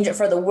wouldn't change it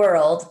for the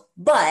world,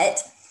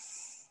 but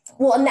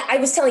and I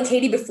was telling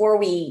Katie before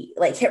we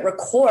hit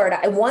record,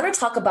 I want to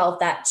talk about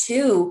that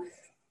too.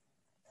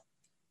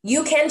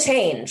 you can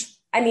change.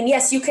 I mean,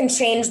 yes, you can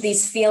change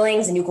these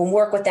feelings and you can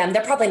work with them.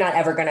 They're probably not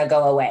ever going to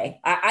go away.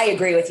 I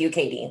agree with you,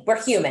 Katie.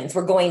 We're humans.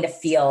 We're going to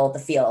feel the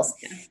feels.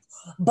 Yeah.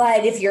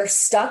 But if you're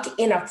stuck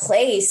in a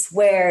place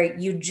where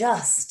you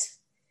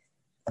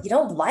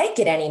don't like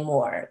it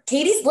anymore,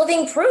 Katie's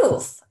living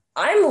proof.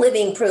 I'm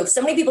living proof.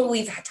 So many people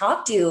we've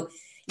talked to, you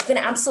can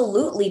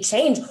absolutely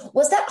change.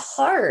 Was that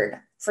hard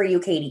for you,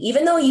 Katie?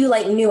 Even though you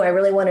knew I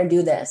really want to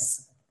do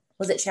this,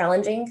 was it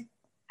challenging?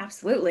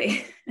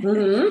 Absolutely.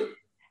 Mm-hmm.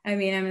 I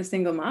mean, I'm a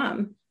single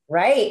mom.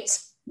 Right.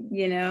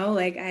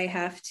 I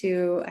have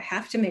to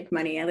make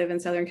money. I live in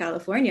Southern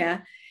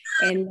California,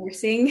 and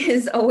nursing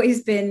has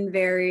always been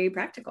very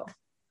practical,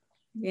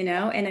 and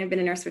I've been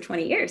a nurse for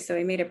 20 years. So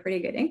I made a pretty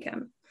good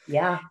income.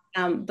 Yeah.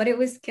 But it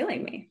was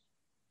killing me.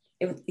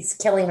 It's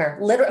killing her.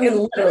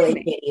 Literally,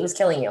 Katie, it was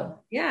killing you.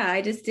 Yeah.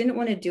 I just didn't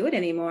want to do it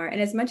anymore. And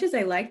as much as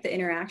I liked the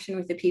interaction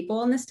with the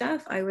people and the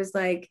stuff, I was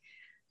like,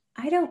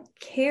 I don't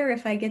care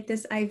if I get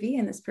this IV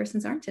in this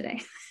person's arm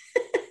today.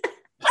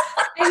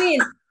 I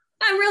mean,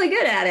 I'm really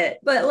good at it,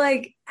 but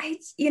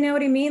you know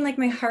what I mean?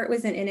 My heart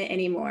wasn't in it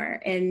anymore.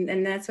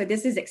 And that's why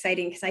this is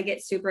exciting, because I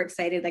get super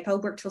excited.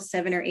 I'll work till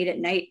 7 or 8 at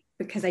night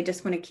because I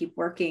just want to keep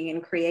working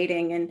and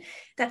creating. And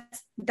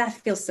that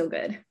feels so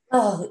good.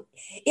 Oh,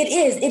 it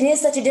is. It is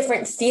such a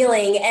different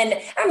feeling. And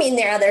I mean,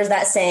 there's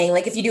that saying,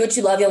 if you do what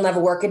you love, you'll never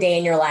work a day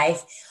in your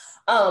life.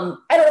 I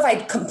don't know if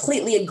I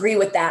completely agree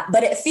with that,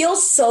 but it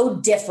feels so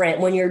different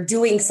when you're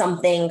doing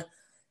something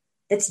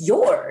that's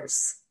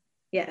yours.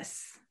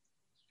 Yes.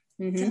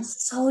 Mm-hmm.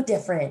 It's so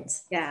different.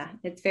 Yeah.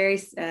 It's very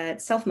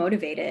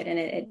self-motivated, and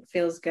it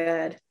feels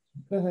good.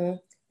 Mm-hmm.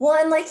 Well,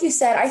 and like you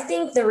said, I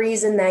think the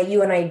reason that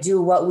you and I do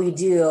what we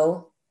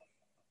do,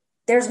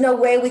 there's no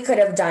way we could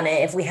have done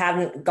it if we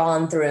hadn't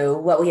gone through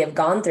what we have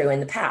gone through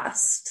in the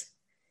past.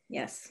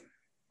 Yes.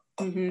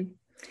 Mm-hmm.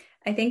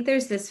 I think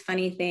there's this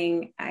funny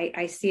thing.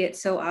 I see it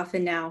so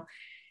often now.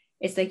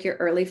 It's your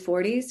early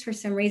 40s for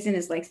some reason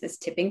is this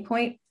tipping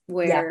point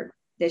where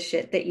the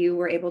shit that you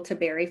were able to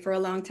bury for a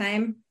long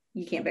time,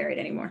 you can't bury it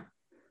anymore.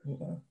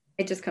 Mm-hmm.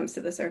 It just comes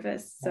to the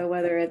surface. So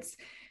whether it's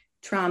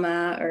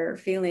trauma or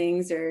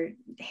feelings or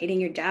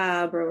hating your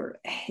job or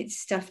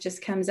stuff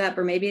just comes up,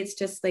 or maybe it's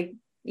just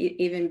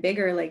even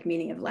bigger,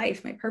 meaning of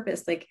life, my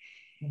purpose.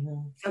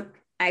 Mm-hmm.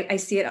 I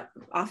see it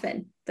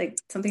often,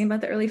 something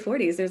about the early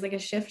 40s. There's a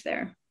shift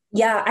there.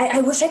 Yeah.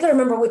 I wish I could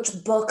remember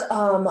which book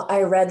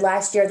I read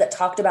last year that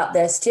talked about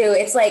this too.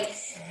 It's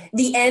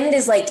the end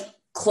is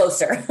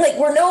closer.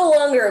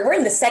 We're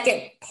in the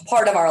second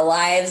part of our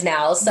lives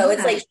now. So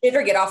it's shit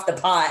or get off the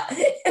pot.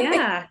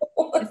 Yeah.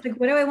 It's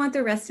what do I want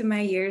the rest of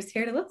my years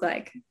here to look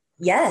like?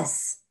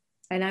 Yes.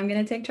 And I'm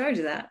going to take charge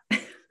of that.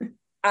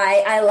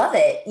 I love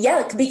it.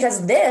 Yeah.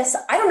 Because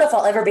I don't know if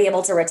I'll ever be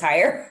able to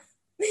retire,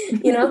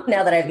 now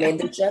that I've made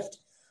the shift,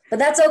 but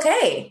that's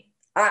okay.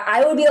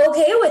 I would be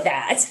okay with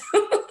that.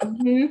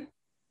 Mm-hmm.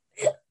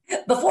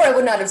 Before I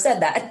would not have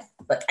said that.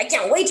 I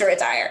can't wait to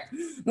retire.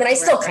 I mean, I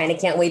still kind of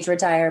can't wait to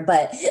retire,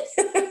 but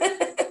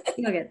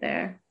you'll get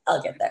there.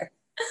 I'll get there.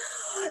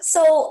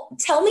 So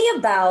tell me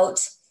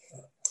about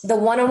the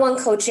one-on-one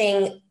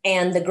coaching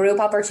and the group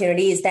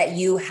opportunities that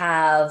you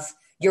have.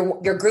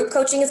 Your group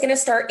coaching is going to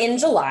start in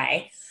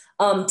July.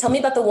 Tell me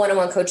about the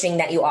one-on-one coaching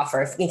that you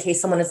offer in case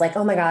someone is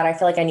oh my God, I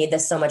feel like I need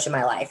this so much in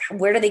my life.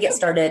 Where do they get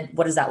started?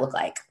 What does that look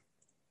like?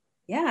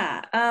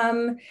 Yeah.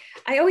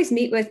 I always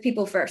meet with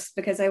people first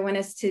because I want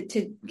us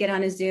to get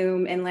on a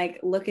Zoom and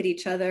look at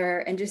each other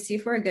and just see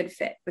if we're a good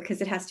fit,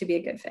 because it has to be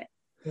a good fit.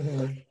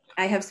 Mm-hmm.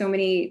 I have so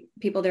many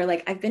people, they're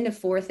I've been to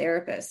 4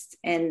 therapists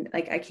and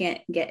I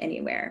can't get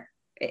anywhere.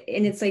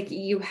 And it's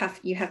you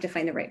have to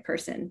find the right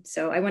person.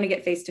 So I want to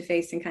get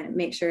face-to-face and kind of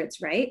make sure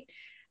it's right.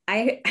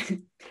 I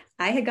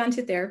had gone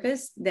to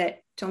therapists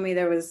that told me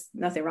there was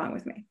nothing wrong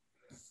with me.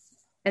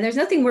 And there's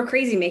nothing more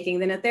crazy making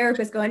than a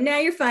therapist going, "Nah,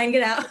 you're fine,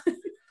 get out."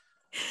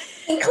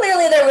 And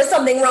clearly there was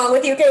something wrong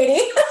with you,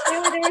 Katie. There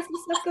was some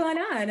stuff going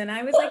on, and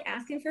I was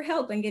asking for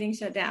help and getting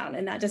shut down,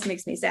 and that just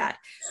makes me sad.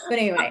 But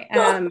anyway,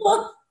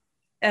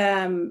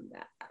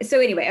 so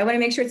anyway, I want to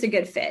make sure it's a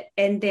good fit.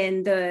 And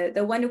then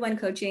the one-to-one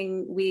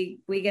coaching, we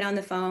get on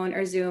the phone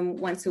or Zoom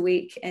once a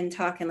week and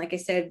talk. And like I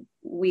said,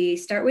 we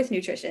start with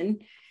nutrition,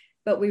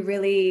 but we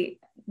really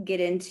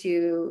get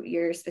into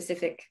your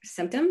specific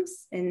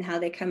symptoms and how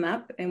they come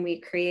up, and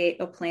we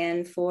create a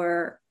plan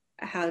for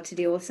how to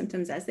deal with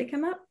symptoms as they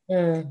come up.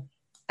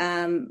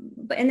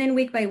 And then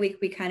week by week,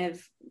 we kind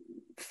of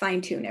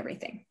fine tune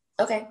everything.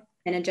 Okay.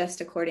 And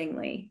adjust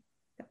accordingly.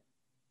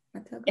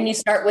 And you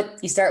start with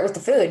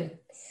the food.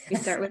 You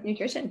start with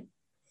nutrition.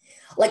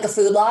 Like a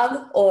food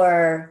log,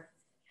 or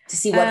to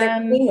see what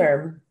they're eating,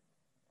 or?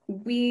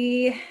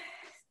 It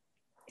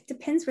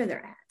depends where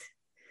they're at.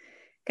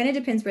 Kind of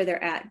depends where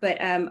they're at, but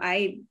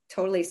I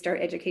totally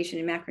start education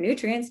in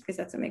macronutrients because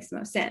that's what makes the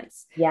most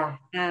sense. Yeah.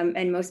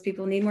 And most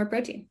people need more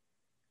protein.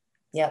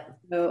 Yep.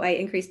 So I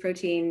increase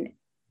protein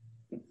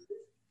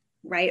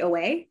right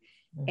away,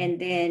 and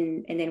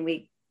then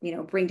we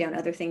bring down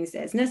other things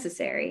as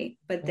necessary.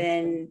 But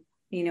then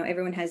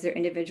everyone has their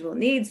individual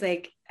needs.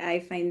 Like I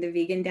find the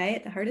vegan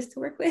diet the hardest to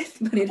work with,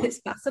 but it is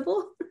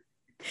possible.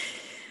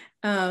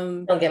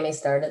 Don't get me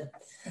started.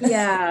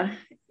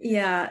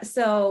 Yeah.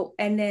 So,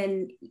 and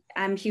then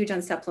I'm huge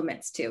on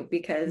supplements too,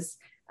 because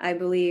I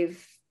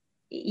believe,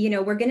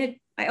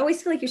 I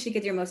always feel like you should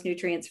get your most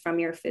nutrients from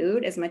your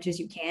food as much as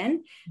you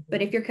can.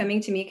 But if you're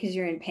coming to me because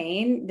you're in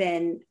pain,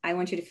 then I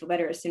want you to feel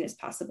better as soon as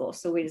possible.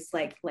 So we just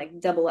like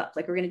double up,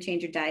 like we're going to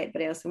change your diet,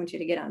 but I also want you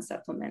to get on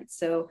supplements.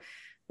 So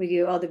we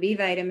do all the B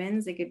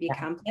vitamins. It could be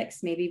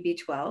complex, maybe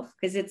B12,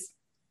 because it's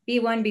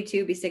B1,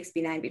 B2, B6,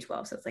 B9,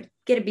 B12. So it's like,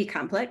 get a B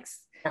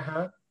complex.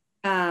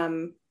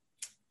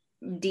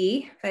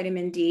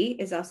 Vitamin D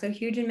is also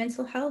huge in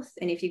mental health.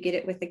 And if you get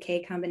it with the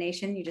K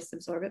combination, you just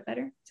absorb it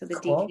better. So the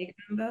DK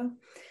combo.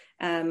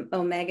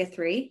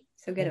 Omega-3.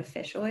 So get a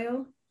fish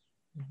oil.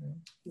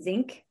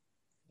 Zinc.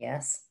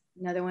 Yes.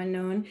 Another one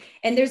known.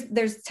 And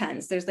there's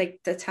tons. There's like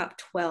the top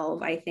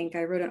 12, I think.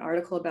 I wrote an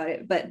article about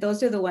it, but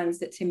those are the ones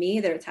that to me,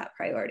 they're top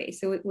priority.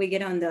 So we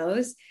get on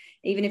those.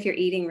 Even if you're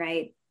eating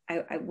right,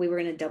 we were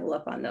going to double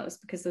up on those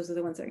because those are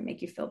the ones that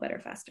make you feel better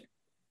faster.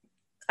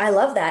 I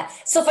love that.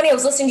 So funny. I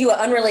was listening to an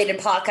unrelated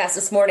podcast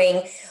this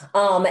morning,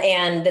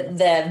 and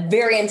the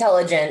very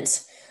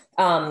intelligent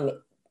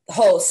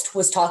host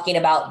was talking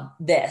about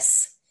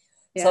this.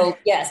 Yeah. So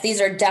yes,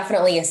 these are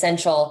definitely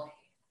essential.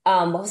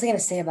 What was I going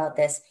to say about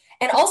this?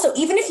 And also,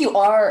 even if you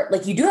are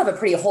like, you do have a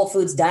pretty whole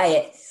foods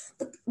diet,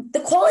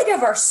 the quality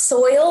of our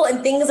soil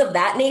and things of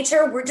that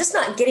nature, we're just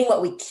not getting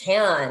what we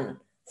can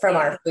from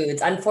our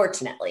foods,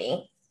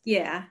 unfortunately.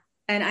 Yeah.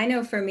 And I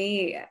know for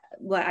me,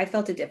 I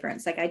felt a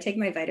difference. Like I take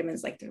my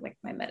vitamins like they're like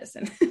my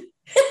medicine.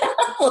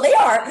 Well, they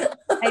are.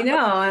 I know.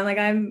 I'm like,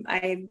 I'm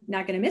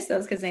not going to miss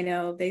those because I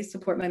know they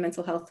support my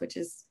mental health, which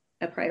is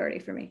a priority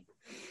for me.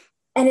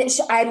 And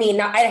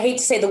I hate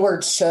to say the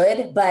word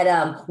should,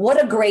 but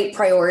what a great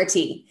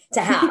priority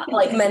to have,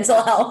 like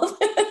mental health.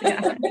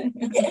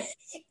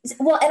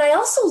 Well, and I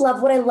also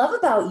what I love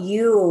about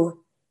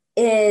you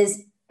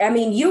is,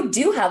 you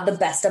do have the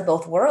best of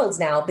both worlds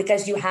now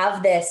because you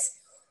have this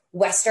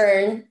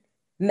Western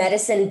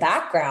medicine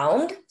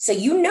background. So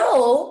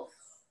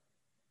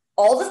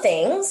all the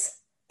things,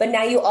 but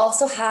now you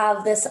also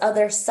have this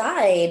other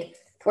side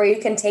where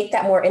you can take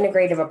that more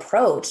integrative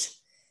approach.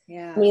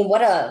 Yeah.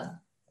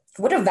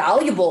 What a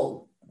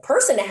valuable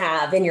person to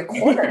have in your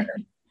corner.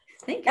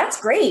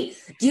 That's great.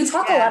 Do you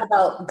talk a lot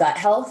about gut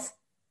health?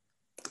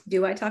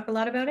 Do I talk a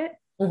lot about it?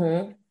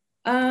 Mm-hmm.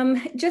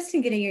 Just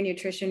in getting your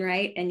nutrition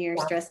right and your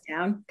stress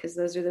down, because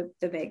those are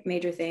the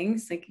major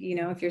things. Like,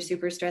 if you're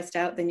super stressed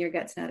out, then your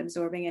gut's not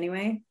absorbing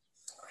anyway.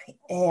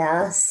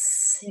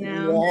 Yes. So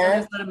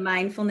there's a lot of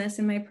mindfulness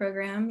in my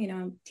program.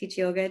 I teach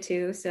yoga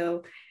too.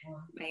 So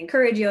I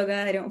encourage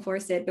yoga. I don't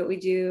force it, but we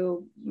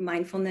do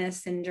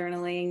mindfulness and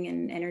journaling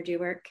and energy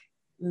work.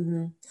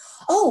 Mm-hmm.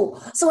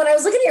 Oh, so when I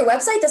was looking at your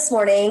website this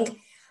morning,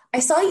 I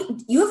saw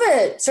you have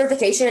a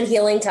certification in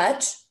Healing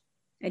Touch.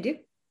 I do.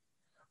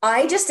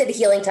 I just did a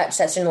Healing Touch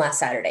session last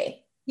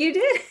Saturday. You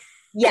did?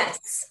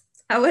 Yes.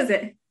 How was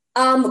it?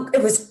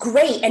 It was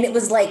great. And it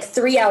was like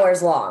 3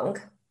 hours long.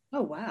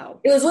 Oh, wow.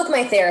 It was with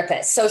my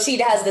therapist. So she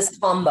has this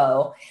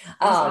combo.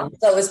 So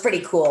it was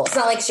pretty cool. It's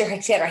not like she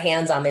had her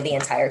hands on me the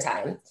entire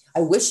time.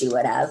 I wish she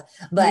would have,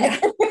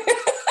 but.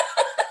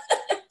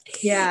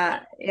 Yeah.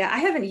 I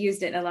haven't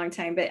used it in a long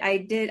time, but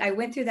I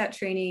went through that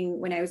training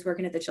when I was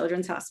working at the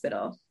Children's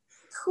Hospital.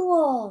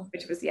 Cool.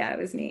 Which was, it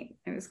was neat.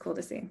 It was cool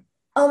to see.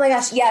 Oh my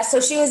gosh. Yeah. So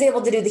she was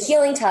able to do the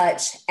Healing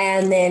Touch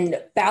and then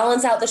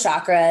balance out the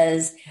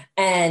chakras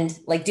and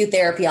like do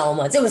therapy all in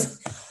once. It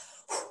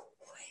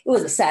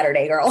was a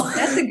Saturday, girl.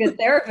 That's a good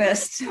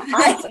therapist.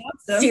 Awesome.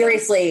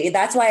 Seriously.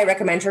 That's why I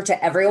recommend her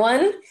to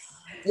everyone.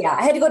 Yeah.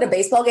 I had to go to a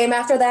baseball game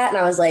after that. And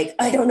I was like,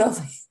 I don't know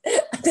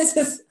if this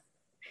is.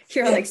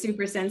 You're like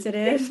super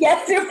sensitive.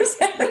 Yeah. Super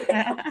sensitive.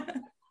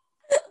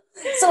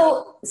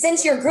 So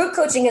since your group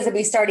coaching is going to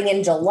be starting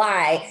in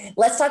July,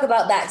 let's talk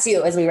about that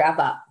too, as we wrap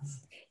up.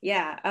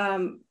 Yeah.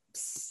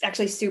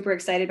 Actually super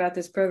excited about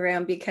this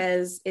program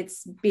because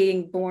it's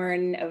being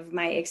born of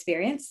my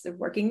experience of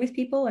working with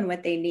people and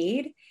what they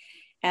need.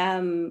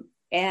 And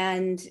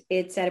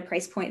it's at a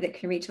price point that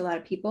can reach a lot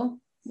of people,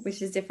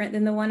 which is different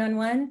than the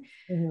one-on-one.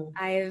 Mm-hmm.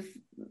 I've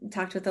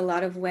talked with a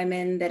lot of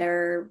women that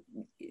are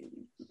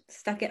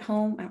stuck at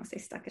home. I don't say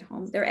stuck at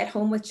home. They're at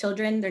home with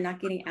children. They're not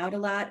getting out a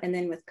lot. And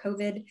then with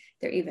COVID,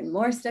 they're even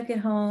more stuck at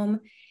home.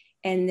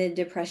 And the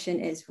depression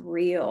is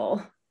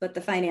real, but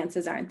the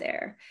finances aren't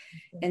there.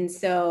 Mm-hmm. And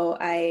so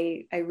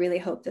I really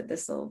hope that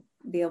this will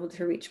be able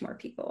to reach more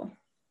people.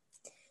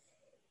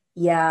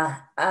 Yeah.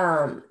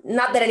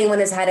 Not that anyone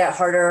has had it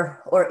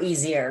harder or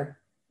easier,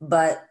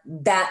 but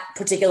that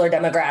particular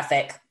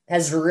demographic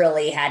has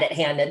really had it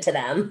handed to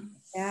them.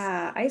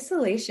 Yeah.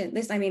 Isolation.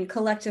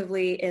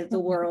 Collectively as the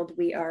world,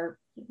 we are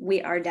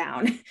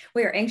down.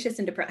 We are anxious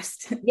and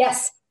depressed.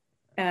 Yes.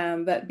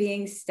 But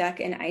being stuck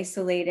and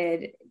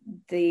isolated,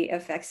 the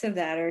effects of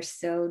that are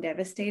so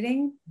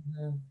devastating.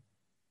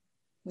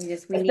 Mm-hmm.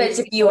 Especially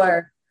if you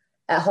are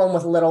at home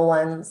with little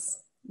ones.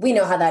 We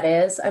know how that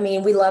is.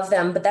 We love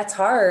them, but that's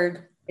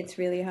hard. It's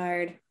really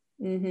hard.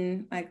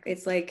 Like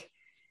it's like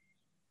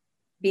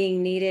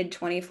being needed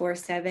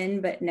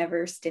 24/7, but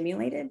never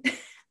stimulated.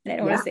 And I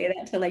don't want to say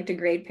that to like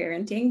degrade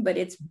parenting, but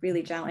it's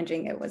really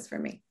challenging. It was for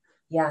me.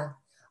 Yeah,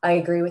 I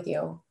agree with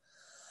you.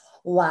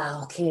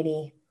 Wow,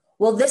 Katie.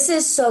 Well, this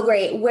is so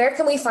great. Where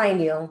can we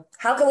find you?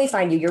 How can we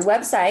find you? Your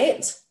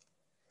website?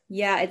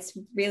 Yeah, it's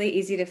really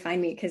easy to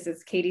find me because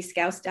it's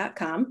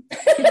katiescouse.com.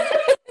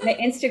 My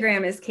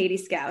Instagram is Katie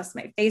Scouse.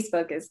 My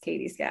Facebook is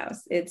Katie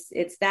Scouse.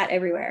 It's that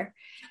everywhere,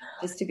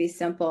 just to be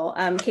simple.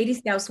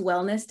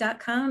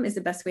 katiescousewellness.com is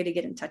the best way to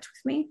get in touch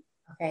with me.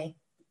 Okay.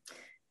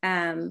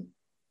 And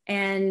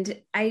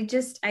I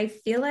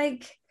feel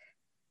like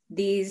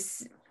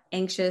these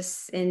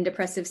anxious and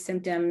depressive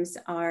symptoms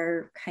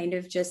are kind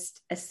of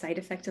just a side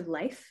effect of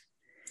life.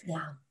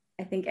 Yeah.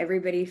 I think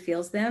everybody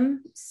feels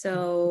them.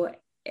 So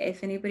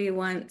if anybody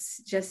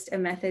wants just a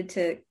method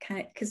to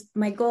kind of, because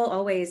my goal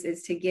always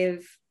is to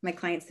give my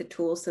clients the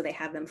tools so they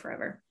have them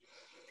forever.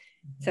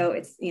 So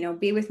it's,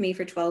 be with me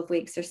for 12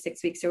 weeks or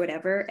 6 weeks or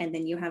whatever, and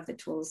then you have the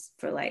tools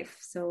for life.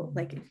 So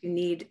like if you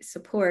need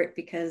support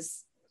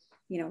because,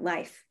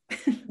 life,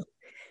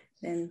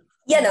 then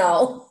get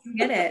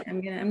it.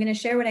 I'm going to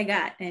share what I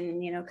got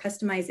and,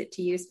 customize it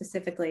to you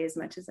specifically as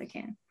much as I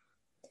can.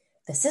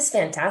 This is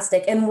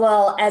fantastic. And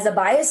well, as a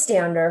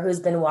bystander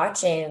who's been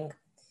watching,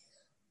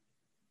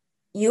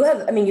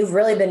 you've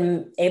really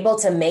been able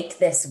to make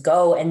this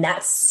go. And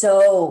that's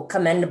so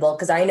commendable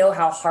because I know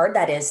how hard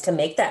that is to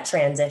make that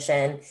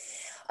transition.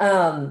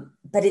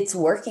 But it's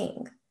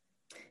working.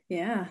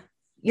 Yeah.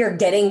 You're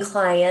getting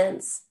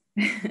clients.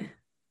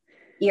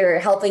 You're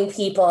helping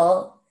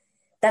people.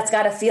 That's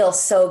got to feel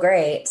so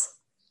great.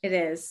 It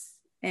is.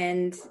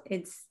 And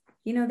it's,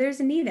 there's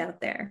a need out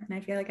there. And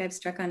I feel like I've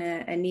struck on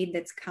a need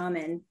that's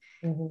common.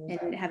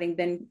 And having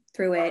been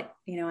through it,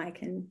 I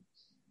can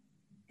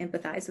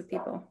empathize with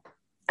people.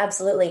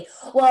 Absolutely.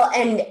 Well,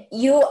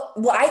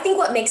 I think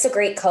what makes a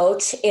great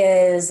coach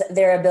is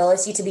their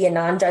ability to be a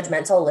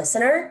non-judgmental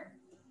listener.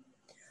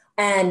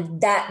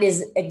 And that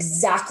is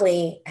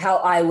exactly how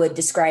I would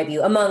describe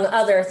you, among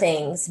other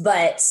things.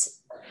 But,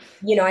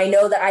 I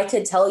know that I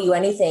could tell you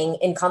anything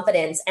in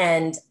confidence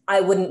and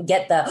I wouldn't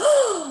get the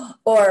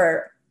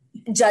or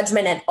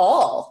judgment at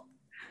all.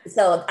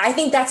 So I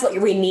think that's what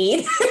we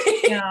need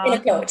in a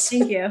coach.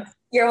 Thank you.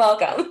 You're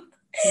welcome.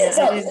 Yeah,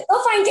 so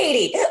go find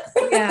Katie.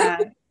 Yeah.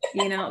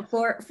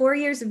 4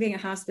 years of being a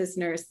hospice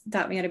nurse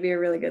taught me how to be a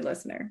really good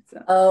listener.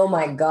 So. Oh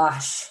my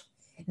gosh.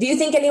 Do you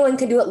think anyone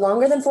could do it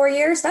longer than 4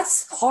 years?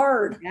 That's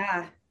hard.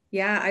 Yeah.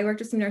 Yeah. I worked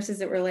with some nurses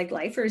that were like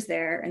lifers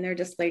there, and they're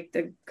just like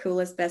the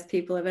coolest, best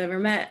people I've ever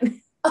met.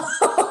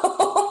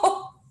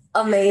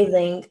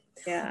 Amazing.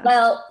 Yeah.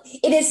 Well,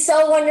 it is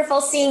so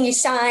wonderful seeing you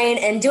shine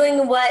and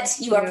doing what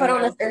you are put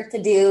on this earth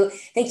to do.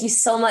 Thank you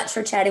so much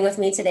for chatting with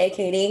me today,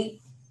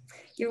 Katie.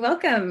 You're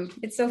welcome.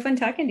 It's so fun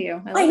talking to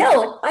you. I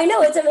know.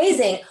 It's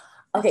amazing.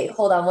 Okay,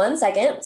 hold on one second.